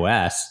 the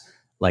iOS,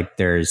 like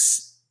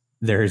there's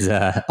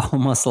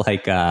almost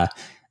like a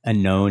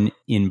known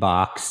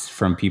inbox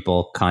from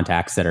people,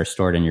 contacts that are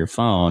stored in your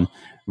phone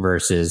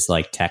versus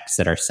like texts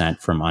that are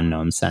sent from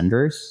unknown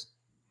senders,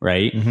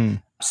 right? Mm-hmm.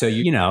 So,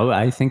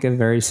 I think a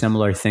very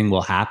similar thing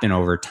will happen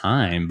over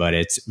time, but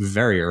it's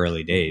very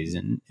early days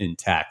in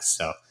text.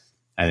 So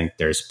I think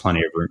there's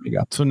plenty of room to go.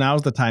 So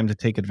now's the time to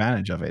take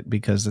advantage of it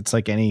because it's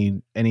like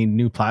any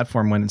new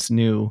platform when it's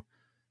new,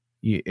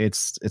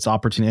 it's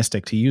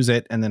opportunistic to use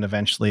it. And then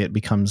eventually it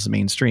becomes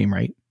mainstream,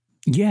 right?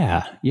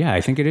 Yeah. I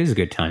think it is a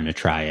good time to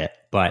try it.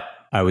 But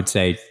I would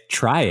say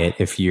try it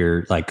if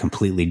you're like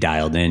completely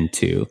dialed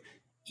into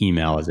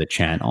email as a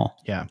channel.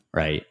 Yeah.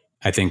 Right.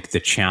 I think the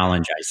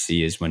challenge I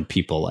see is when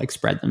people like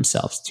spread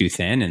themselves too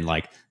thin and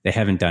like they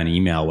haven't done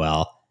email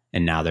well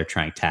and now they're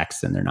trying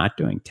text and they're not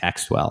doing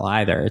text well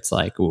either. It's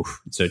like,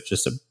 oof, it's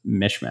just a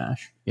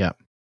mishmash. Yeah.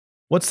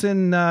 What's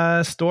in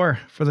store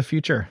for the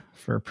future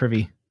for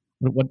Privy?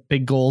 What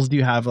big goals do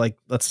you have? Like,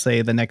 let's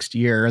say the next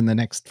year and the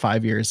next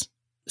 5 years?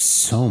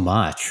 So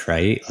much,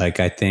 right?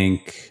 Like, I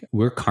think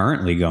we're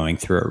currently going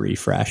through a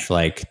refresh.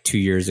 Like 2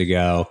 years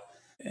ago,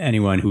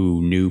 anyone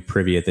who knew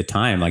Privy at the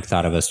time like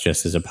thought of us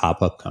just as a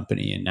pop-up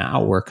company. And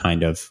now we're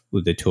kind of,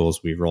 with the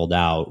tools we've rolled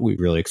out, we've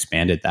really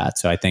expanded that.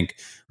 So I think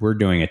we're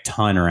doing a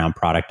ton around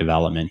product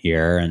development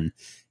here. And,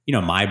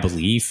 my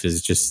belief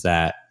is just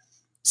that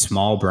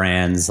small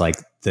brands, like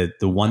the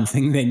one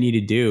thing they need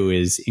to do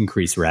is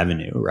increase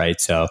revenue,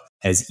 right? So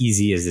as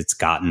easy as it's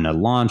gotten to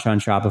launch on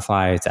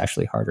Shopify, it's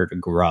actually harder to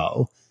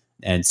grow.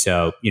 And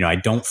so, I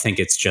don't think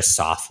it's just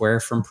software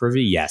from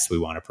Privy. Yes, we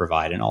want to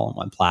provide an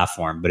all-in-one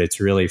platform, but it's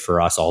really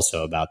for us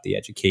also about the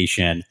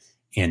education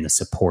and the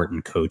support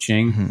and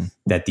coaching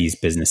that these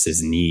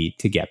businesses need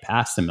to get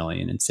past $1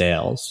 million in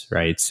sales,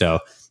 right? So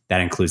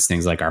that includes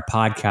things like our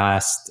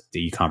podcast,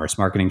 the e-commerce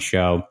marketing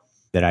show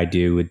that I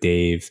do with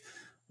Dave,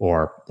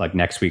 or like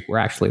next week, we're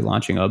actually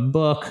launching a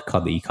book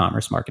called the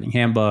E-commerce Marketing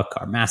Handbook,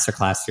 our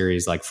masterclass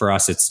series. Like for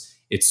us,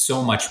 it's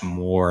so much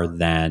more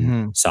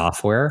than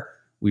software.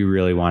 We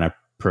really want to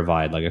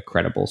provide like a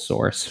credible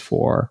source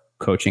for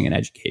coaching and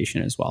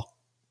education as well.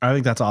 I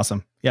think that's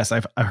awesome. Yes,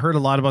 I heard a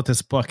lot about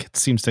this book. It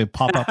seems to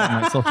pop up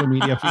on my social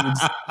media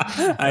feeds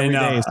every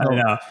day. So I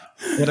know.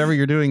 Whatever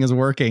you're doing is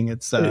working.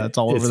 It's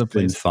all over the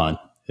place.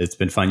 It's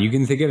been fun. You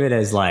can think of it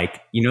as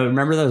like,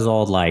 remember those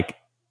old like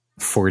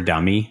For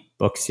Dummy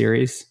book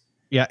series?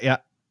 Yeah.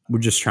 We're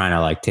just trying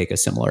to like take a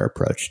similar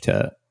approach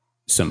to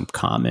some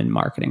common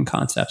marketing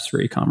concepts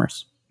for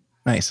e-commerce.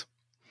 Nice.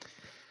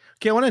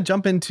 Okay, I want to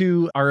jump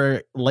into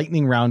our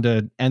lightning round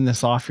to end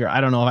this off here.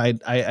 I don't know if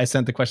I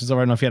sent the questions over.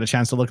 I don't know if you had a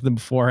chance to look at them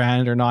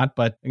beforehand or not,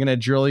 but I'm going to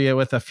drill you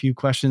with a few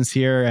questions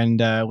here,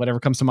 and whatever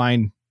comes to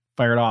mind,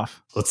 fire it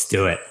off. Let's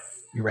do it.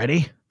 You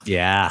ready?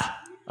 Yeah.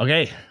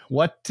 Okay.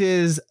 What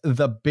is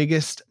the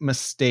biggest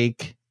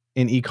mistake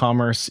in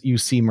e-commerce you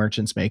see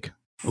merchants make?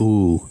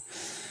 Ooh.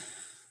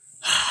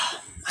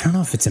 I don't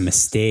know if it's a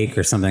mistake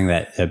or something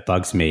that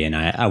bugs me, and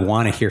I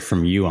want to hear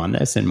from you on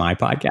this in my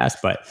podcast,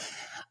 but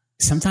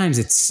sometimes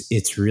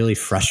it's really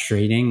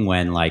frustrating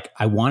when like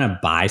I want to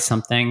buy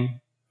something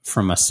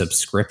from a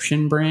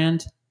subscription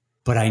brand,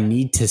 but I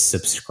need to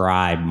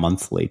subscribe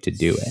monthly to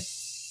do it.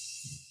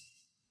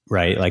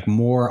 Right? Like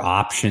more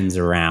options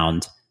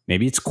around,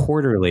 maybe it's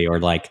quarterly, or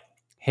like,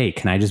 hey,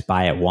 can I just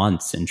buy it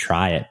once and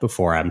try it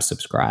before I'm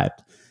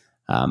subscribed?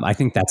 I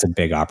think that's a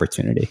big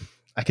opportunity.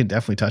 I can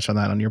definitely touch on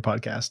that on your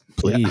podcast.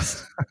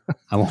 Please. Yeah.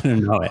 I want to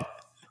know it.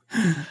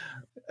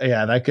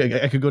 Yeah, I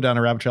could go down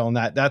a rabbit trail on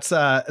that. That's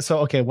so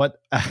okay.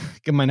 What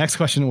my next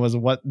question was,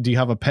 what do you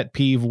have a pet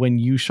peeve when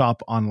you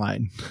shop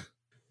online?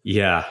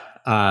 Yeah.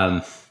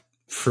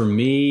 For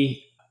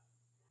me,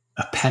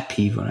 a pet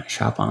peeve when I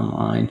shop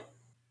online.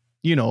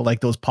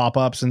 Like those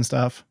pop-ups and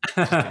stuff.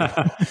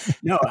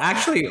 No,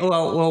 actually,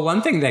 well,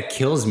 one thing that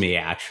kills me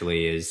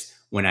actually is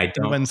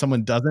when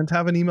someone doesn't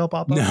have an email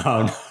pop-up.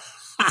 No.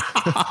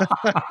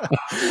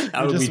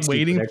 You're just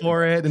waiting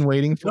for it and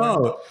waiting for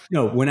it.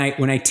 No. When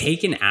I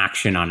take an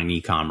action on an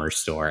e-commerce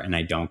store and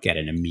I don't get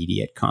an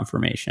immediate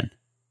confirmation,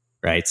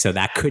 right? So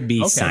that could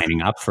be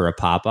signing up for a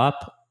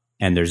pop-up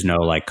and there's no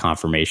like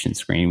confirmation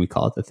screen. We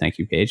call it the thank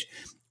you page.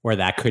 Or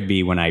that could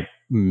be when I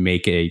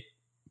make a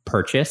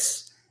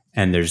purchase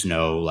and there's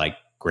no like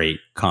great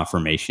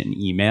confirmation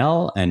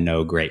email and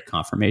no great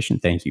confirmation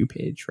thank you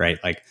page, right?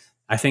 Like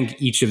I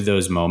think each of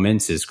those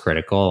moments is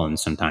critical and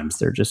sometimes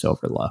they're just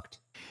overlooked.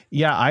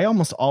 Yeah, I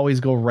almost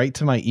always go right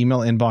to my email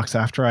inbox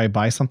after I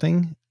buy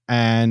something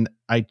and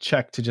I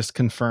check to just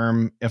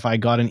confirm if I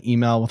got an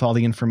email with all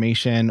the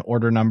information,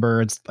 order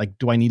number. It's like,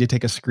 do I need to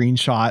take a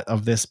screenshot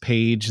of this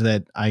page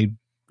that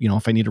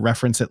if I need to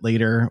reference it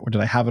later, or did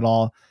I have it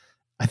all?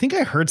 I think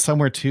I heard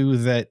somewhere too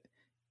that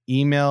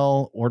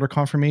email order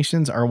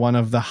confirmations are one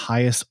of the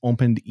highest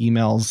opened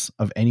emails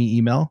of any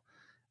email.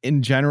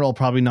 In general,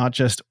 probably not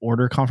just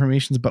order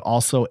confirmations, but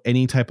also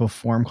any type of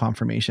form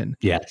confirmation.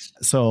 Yes.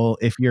 So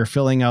if you're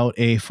filling out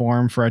a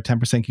form for a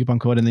 10% coupon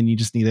code and then you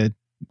just need to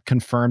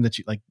confirm that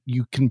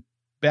you can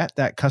bet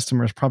that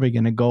customer is probably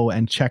going to go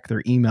and check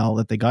their email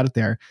that they got it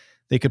there.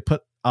 They could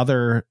put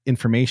other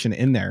information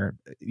in there,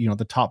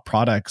 the top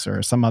products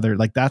or some other,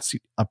 like that's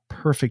a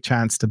perfect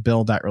chance to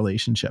build that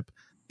relationship.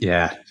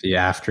 Yeah. The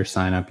after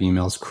sign up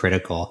email is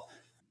critical.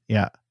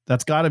 Yeah.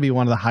 That's got to be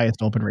one of the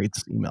highest open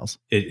rates emails.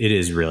 It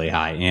is really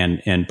high,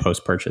 and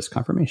post-purchase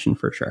confirmation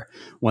for sure.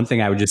 One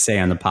thing I would just say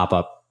on the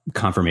pop-up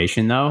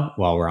confirmation though,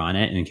 while we're on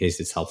it, in case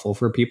it's helpful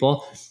for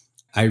people,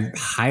 I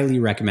highly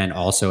recommend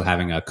also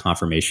having a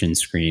confirmation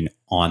screen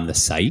on the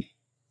site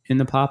in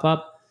the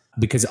pop-up,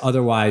 because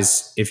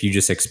otherwise, if you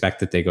just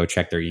expect that they go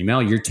check their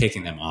email, you're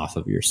taking them off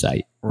of your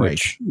site,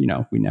 which,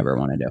 we never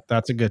want to do.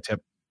 That's a good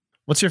tip.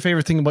 What's your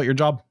favorite thing about your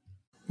job?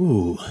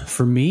 Ooh,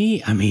 for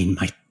me, I mean,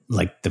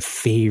 the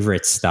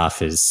favorite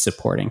stuff is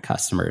supporting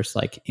customers,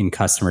 like in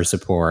customer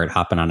support,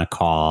 hopping on a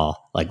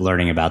call, like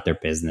learning about their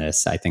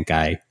business. I think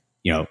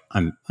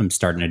I'm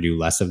starting to do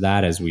less of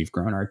that as we've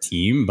grown our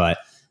team, but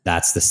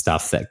that's the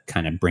stuff that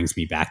kind of brings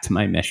me back to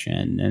my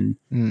mission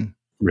and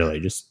really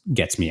just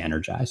gets me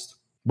energized.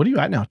 What are you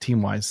at now,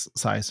 team-wise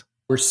size?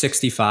 We're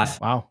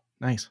 65. Wow,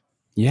 nice.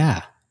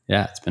 Yeah,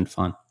 it's been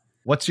fun.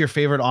 What's your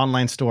favorite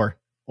online store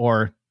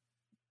or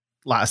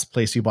last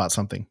place you bought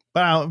something?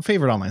 But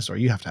favorite online store,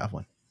 you have to have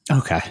one.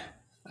 Okay.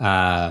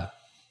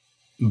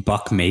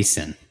 Buck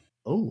Mason.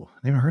 Oh,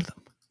 I never heard of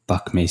them.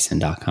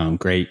 Buckmason.com.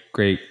 Great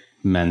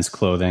men's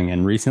clothing.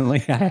 And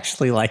recently I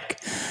actually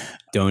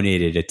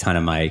donated a ton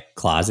of my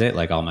closet,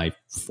 like all my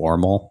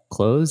formal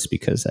clothes,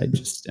 because I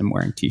just am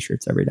wearing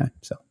t-shirts every day.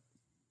 So,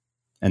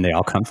 and they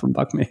all come from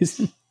Buck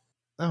Mason.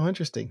 Oh,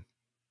 interesting.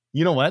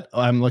 You know what?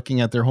 I'm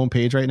looking at their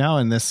homepage right now,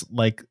 and this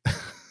like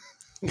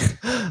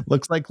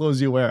looks like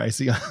clothes you wear. I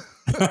see.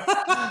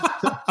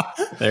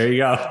 There you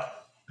go.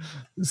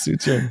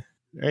 Suits you.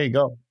 There you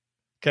go.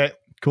 Okay,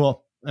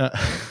 cool. I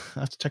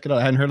have to check it out.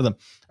 I hadn't heard of them.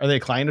 Are they a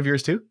client of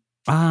yours too?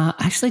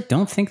 Actually,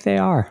 don't think they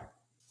are.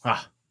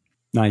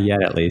 Not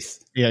yet, at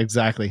least. Yeah,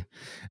 exactly.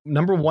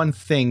 Number one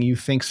thing you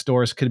think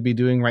stores could be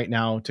doing right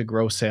now to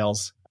grow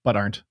sales, but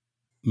aren't?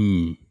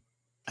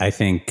 I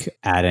think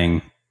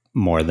adding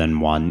more than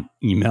one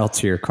email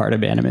to your cart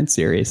abandonment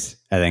series.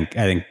 I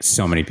think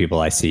so many people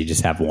I see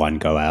just have one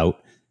go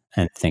out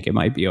and think it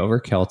might be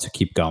overkill to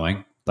keep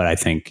going. But I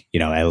think,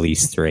 at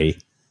least 3,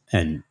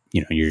 and,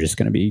 you're just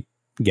going to be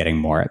getting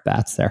more at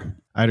bats there.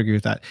 I'd agree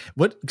with that.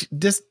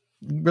 Just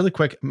really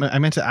quick, I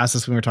meant to ask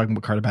this when we were talking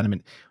about cart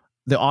abandonment.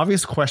 The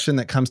obvious question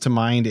that comes to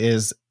mind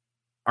is,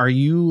 are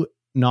you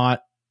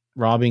not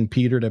robbing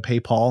Peter to pay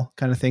Paul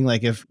kind of thing?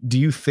 Like, do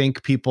you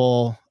think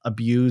people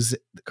abuse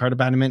cart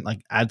abandonment,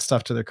 like add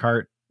stuff to their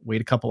cart,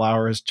 wait a couple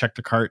hours, check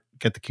the cart,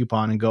 get the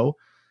coupon and go?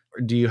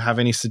 Or do you have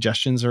any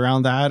suggestions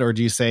around that? Or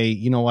do you say,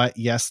 you know what?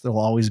 Yes, there'll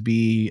always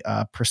be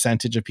a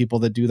percentage of people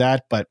that do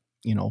that, but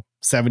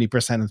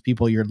 70% of the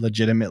people you're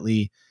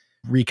legitimately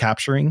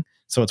recapturing.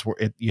 So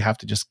you have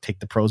to just take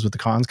the pros with the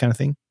cons kind of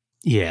thing.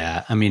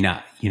 Yeah. I mean,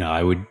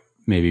 I would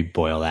maybe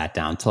boil that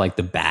down to like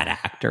the bad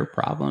actor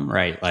problem,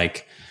 right?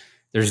 Like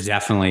there's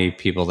definitely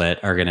people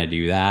that are going to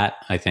do that.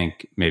 I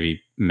think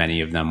maybe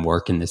many of them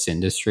work in this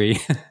industry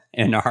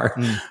and are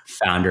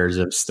founders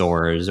of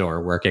stores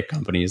or work at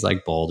companies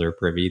like Bold or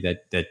Privy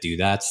that do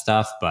that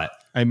stuff. But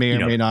I may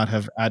or may not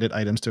have added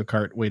items to a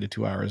cart, waited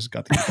 2 hours,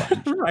 got the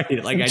coupon.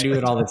 Right. Like I do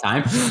it all the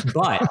time.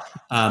 But,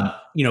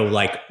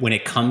 like when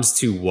it comes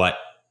to what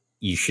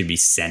you should be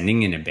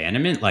sending in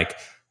abandonment, like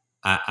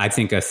I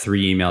think a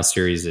 3 email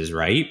series is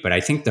right. But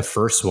I think the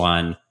first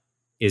one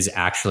is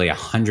actually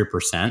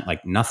 100%,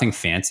 like nothing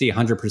fancy,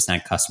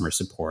 100% customer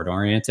support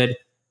oriented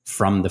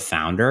from the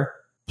founder,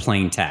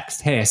 plain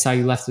text. Hey, I saw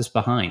you left this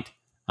behind.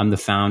 I'm the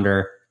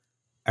founder.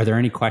 Are there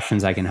any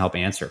questions I can help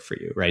answer for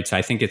you? Right. So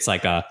I think it's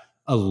like a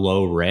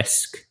low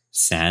risk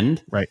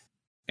send. Right.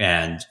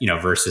 And,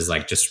 versus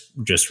like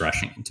just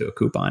rushing into a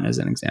coupon as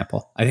an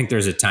example. I think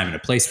there's a time and a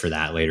place for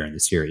that later in the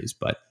series,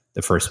 but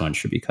the first one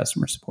should be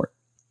customer support.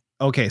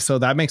 Okay. So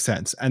that makes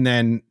sense. And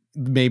then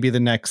maybe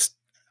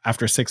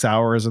after 6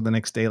 hours or the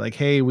next day, like,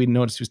 hey, we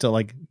noticed you still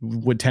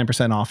would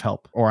 10% off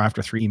help, or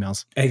after 3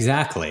 emails.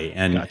 Exactly.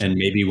 And Gotcha. And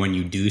maybe when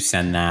you do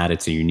send that,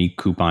 it's a unique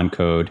coupon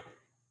code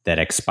that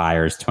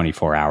expires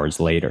 24 hours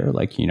later.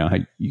 Like, how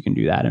you can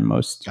do that in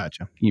most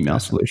email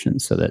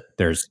solutions so that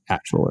there's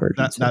actual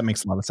urgency. That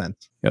makes a lot of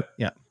sense. Yep.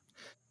 Yeah.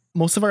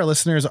 Most of our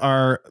listeners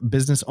are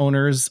business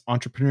owners,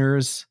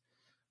 entrepreneurs.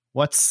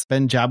 What's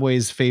Ben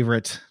Jabway's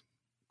favorite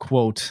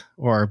quote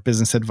or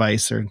business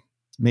advice, or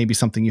maybe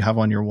something you have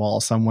on your wall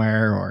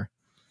somewhere, or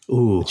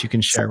that you can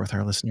share with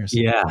our listeners?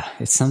 Yeah,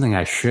 it's something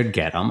I should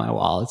get on my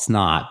wall. It's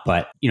not,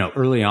 but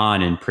early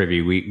on in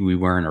Privy, we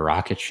weren't a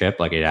rocket ship.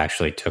 Like it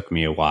actually took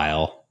me a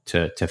while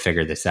to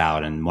figure this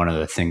out. And one of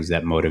the things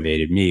that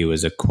motivated me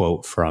was a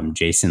quote from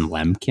Jason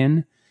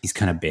Lemkin. He's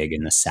kind of big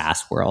in the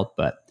SaaS world,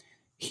 but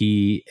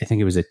I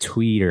think it was a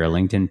tweet or a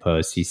LinkedIn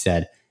post. He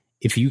said,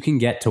 if you can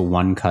get to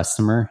 1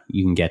 customer,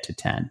 you can get to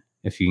 10.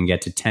 If you can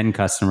get to 10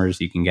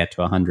 customers, you can get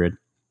to 100.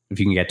 If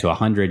you can get to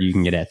 100, you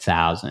can get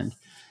 1,000.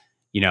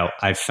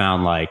 I've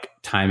found like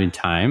time and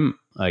time,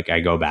 like I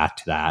go back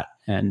to that,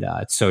 and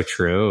it's so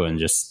true, and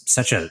just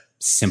such a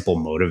simple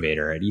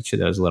motivator at each of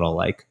those little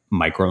like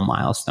micro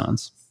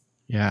milestones.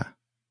 Yeah.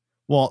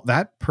 Well,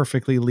 that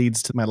perfectly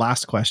leads to my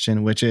last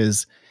question, which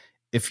is,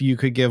 if you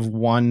could give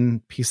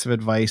one piece of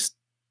advice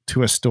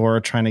to a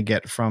store trying to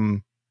get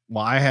from,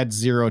 well, I had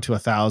 0 to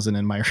 1,000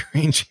 in my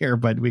range here,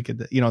 but we could,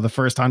 the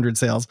first 100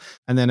 sales,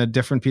 and then a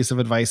different piece of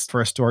advice for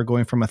a store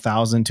going from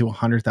 1,000 to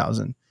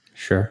 100,000.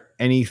 Sure.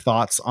 Any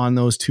thoughts on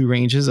those 2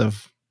 ranges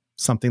of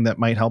something that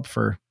might help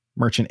for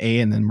merchant A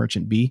and then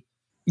merchant B?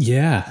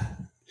 Yeah.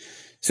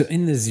 So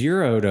in the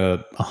 0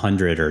 to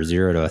 100 or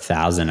 0 to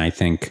 1,000, I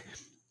think,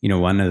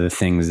 one of the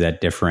things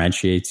that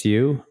differentiates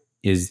you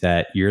is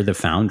that you're the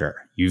founder.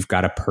 You've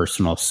got a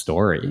personal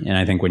story. And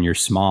I think when you're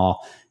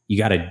small, you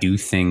got to do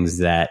things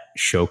that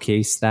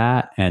showcase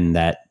that, and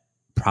that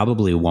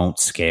probably won't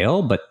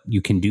scale, but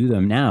you can do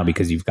them now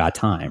because you've got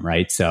time,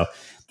 right? So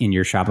in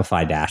your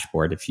Shopify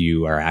dashboard, if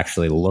you are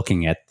actually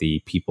looking at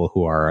the people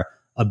who are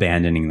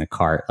abandoning the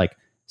cart, like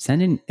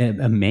send in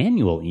a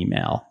manual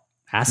email,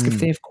 ask if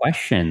they have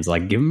questions,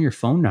 like give them your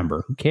phone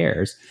number, who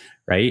cares,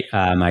 right?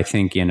 I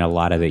think in a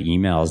lot of the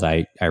emails,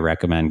 I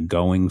recommend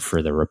going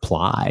for the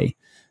reply,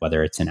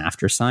 whether it's an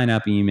after sign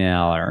up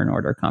email or an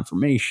order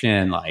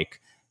confirmation,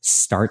 like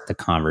start the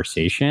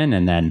conversation,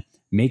 and then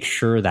make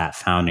sure that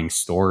founding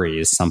story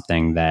is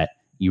something that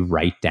you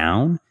write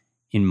down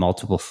in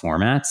multiple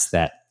formats,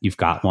 that you've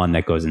got one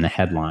that goes in the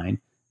headline,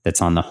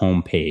 that's on the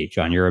home page,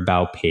 on your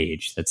about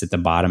page, that's at the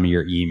bottom of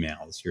your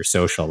emails, your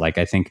social. Like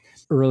I think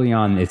early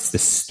on, it's the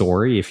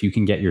story. If you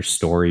can get your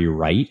story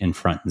right and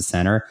front and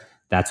center,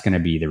 that's going to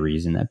be the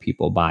reason that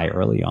people buy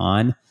early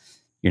on.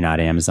 you're not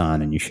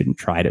Amazon and you shouldn't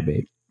try to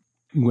be.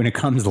 When it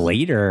comes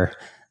later,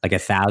 like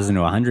 1,000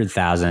 to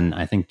 100,000,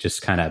 I think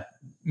just kind of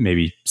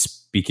maybe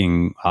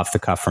speaking off the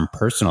cuff from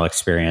personal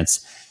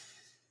experience,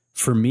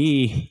 for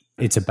me,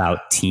 it's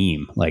about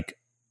team. Like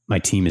my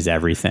team is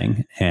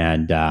everything.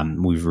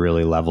 And we've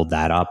really leveled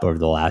that up over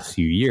the last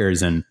few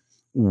years. And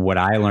what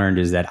I learned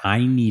is that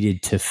I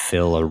needed to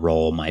fill a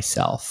role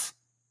myself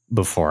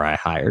before I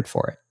hired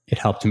for it. It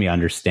helped me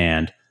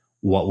understand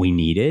what we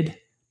needed,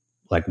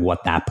 like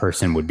what that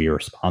person would be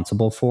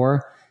responsible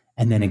for.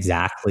 And then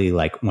exactly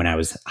like when I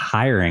was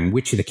hiring,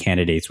 which of the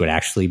candidates would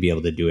actually be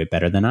able to do it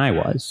better than I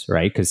was,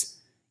 right? Because,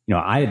 you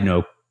know, I had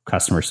no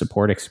customer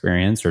support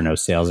experience or no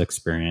sales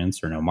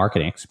experience or no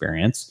marketing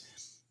experience.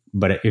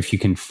 But if you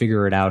can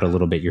figure it out a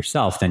little bit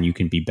yourself, then you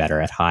can be better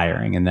at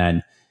hiring. And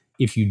then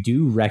if you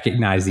do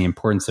recognize the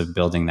importance of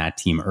building that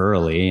team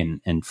early,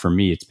 and for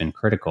me, it's been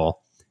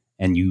critical,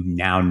 and you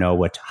now know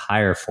what to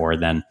hire for,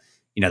 then,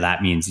 you know,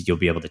 that means you'll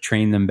be able to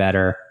train them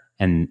better.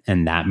 And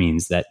that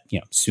means that, you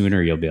know,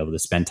 sooner you'll be able to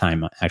spend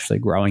time actually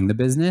growing the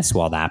business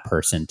while that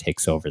person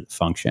takes over the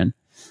function.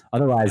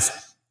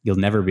 Otherwise, you'll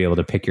never be able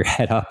to pick your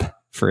head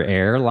up for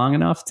air long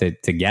enough to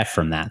get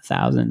from that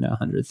 1,000 to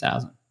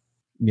 100,000.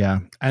 Yeah.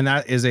 And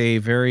that is a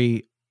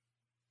very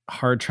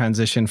hard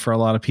transition for a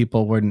lot of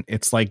people when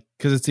it's like,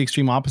 because it's the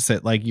extreme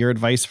opposite. Like your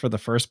advice for the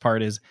first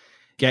part is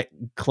get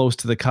close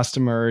to the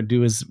customer,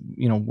 do his,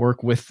 you know,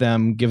 work with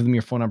them, give them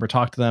your phone number,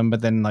 talk to them.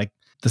 But then like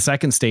the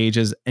second stage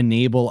is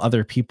enable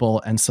other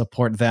people and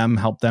support them,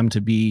 help them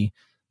to be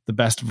the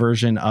best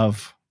version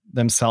of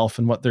themselves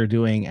and what they're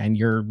doing. And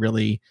you're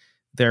really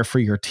there for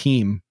your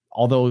team.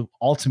 Although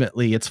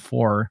ultimately it's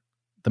for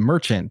the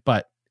merchant,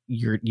 but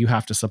you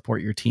have to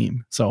support your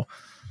team. So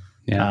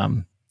yeah.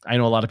 I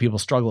know a lot of people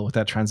struggle with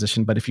that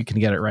transition, but if you can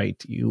get it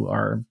right,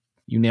 you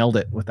nailed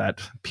it with that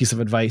piece of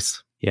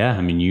advice. Yeah.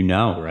 I mean, you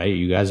know, right?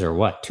 You guys are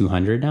what,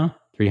 200 now?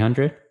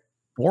 300?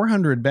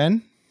 400,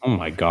 Ben. Oh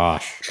my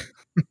gosh.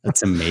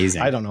 That's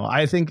amazing. I don't know.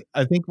 I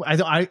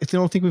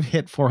don't think we've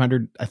hit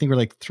 400. I think we're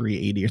like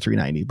 380 or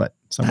 390, but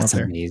somewhere up there.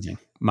 That's amazing.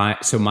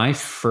 My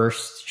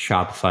first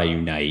Shopify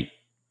Unite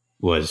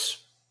was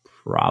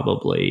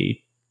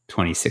probably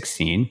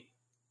 2016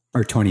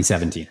 or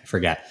 2017. I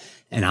forget.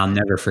 And I'll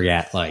never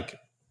forget, like,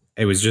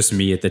 it was just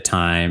me at the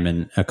time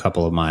and a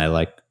couple of my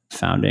like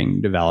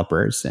founding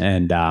developers.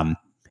 And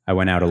I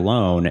went out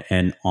alone,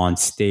 and on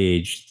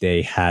stage,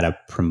 they had a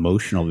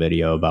promotional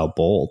video about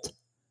Bold.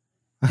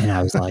 And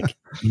I was like,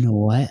 you know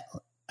what?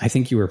 I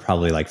think you were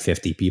probably like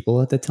 50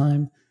 people at the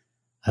time.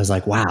 I was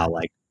like, wow,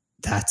 like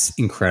that's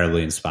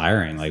incredibly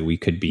inspiring. Like we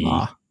could do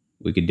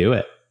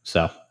it.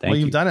 So thank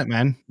you. You've done it,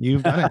 man.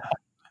 You've done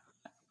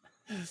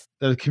it.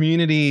 The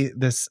community,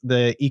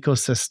 the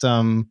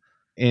ecosystem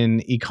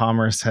in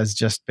e-commerce has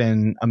just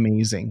been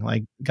amazing.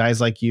 Like guys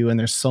like you, and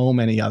there's so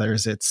many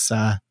others. It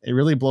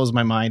really blows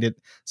my mind.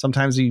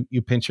 Sometimes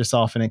you pinch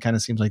yourself and it kind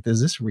of seems like,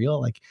 is this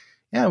real? Like,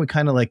 yeah, we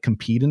kind of like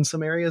compete in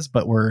some areas,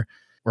 but we're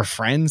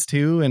friends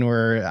too. And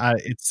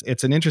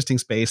it's an interesting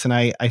space. And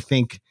I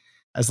think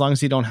as long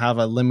as you don't have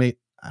a limit,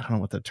 I don't know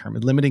what the term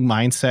is, limiting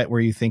mindset where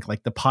you think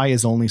like the pie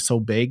is only so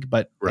big,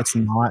 but It's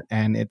not.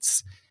 And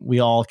we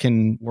all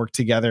can work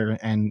together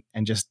and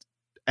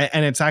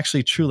it's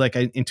actually true. Like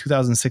in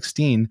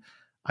 2016,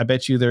 I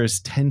bet you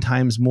there's 10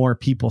 times more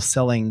people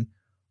selling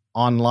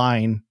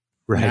online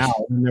now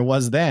than there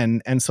was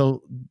then. And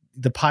so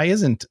the pie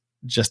isn't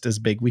just as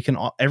big.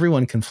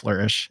 Everyone can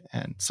flourish.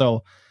 And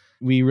so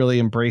we really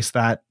embrace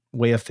that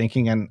way of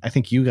thinking. And I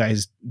think you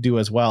guys do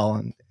as well.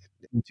 And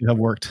you have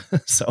worked.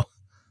 So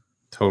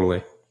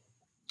totally.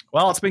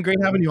 Well, it's been great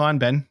having you on,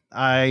 Ben.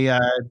 I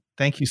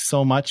thank you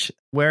so much.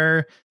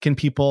 Where can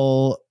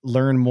people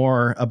learn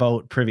more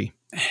about Privy?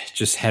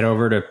 Just head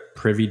over to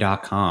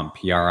privy.com,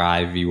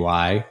 Privy.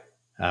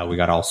 We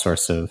got all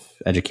sorts of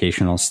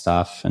educational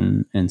stuff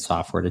and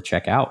software to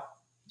check out.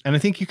 And I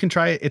think you can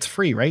try it. It's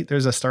free, right?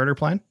 There's a starter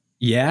plan.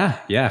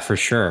 Yeah, for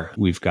sure.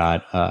 We've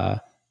got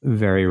a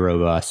very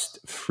robust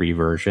free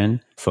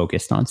version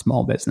focused on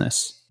small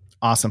business.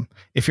 Awesome.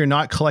 If you're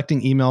not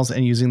collecting emails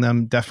and using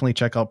them, definitely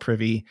check out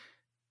Privy.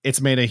 It's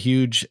made a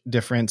huge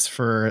difference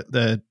for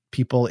the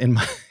people in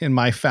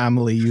my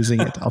family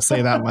using it. I'll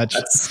say that much.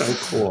 That's so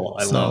cool.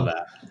 I love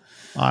that.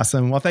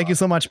 Awesome. Well, thank you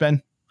so much,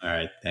 Ben. All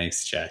right.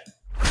 Thanks, Jay.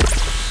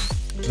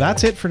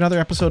 That's it for another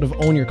episode of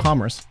Own Your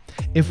Commerce.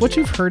 If what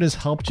you've heard has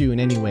helped you in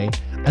any way,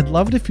 I'd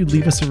love it if you'd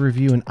leave us a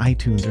review in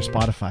iTunes or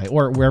Spotify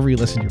or wherever you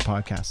listen to your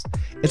podcast.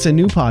 It's a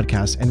new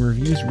podcast and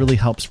reviews really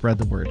help spread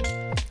the word.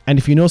 And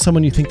if you know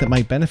someone you think that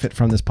might benefit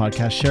from this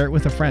podcast, share it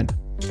with a friend.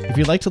 If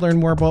you'd like to learn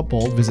more about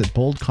Bold, visit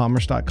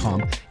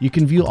boldcommerce.com. You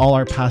can view all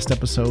our past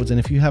episodes, and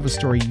if you have a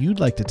story you'd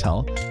like to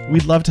tell,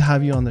 we'd love to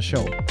have you on the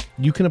show.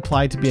 You can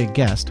apply to be a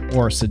guest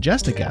or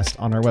suggest a guest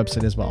on our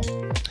website as well.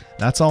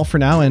 That's all for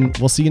now, and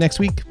we'll see you next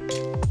week.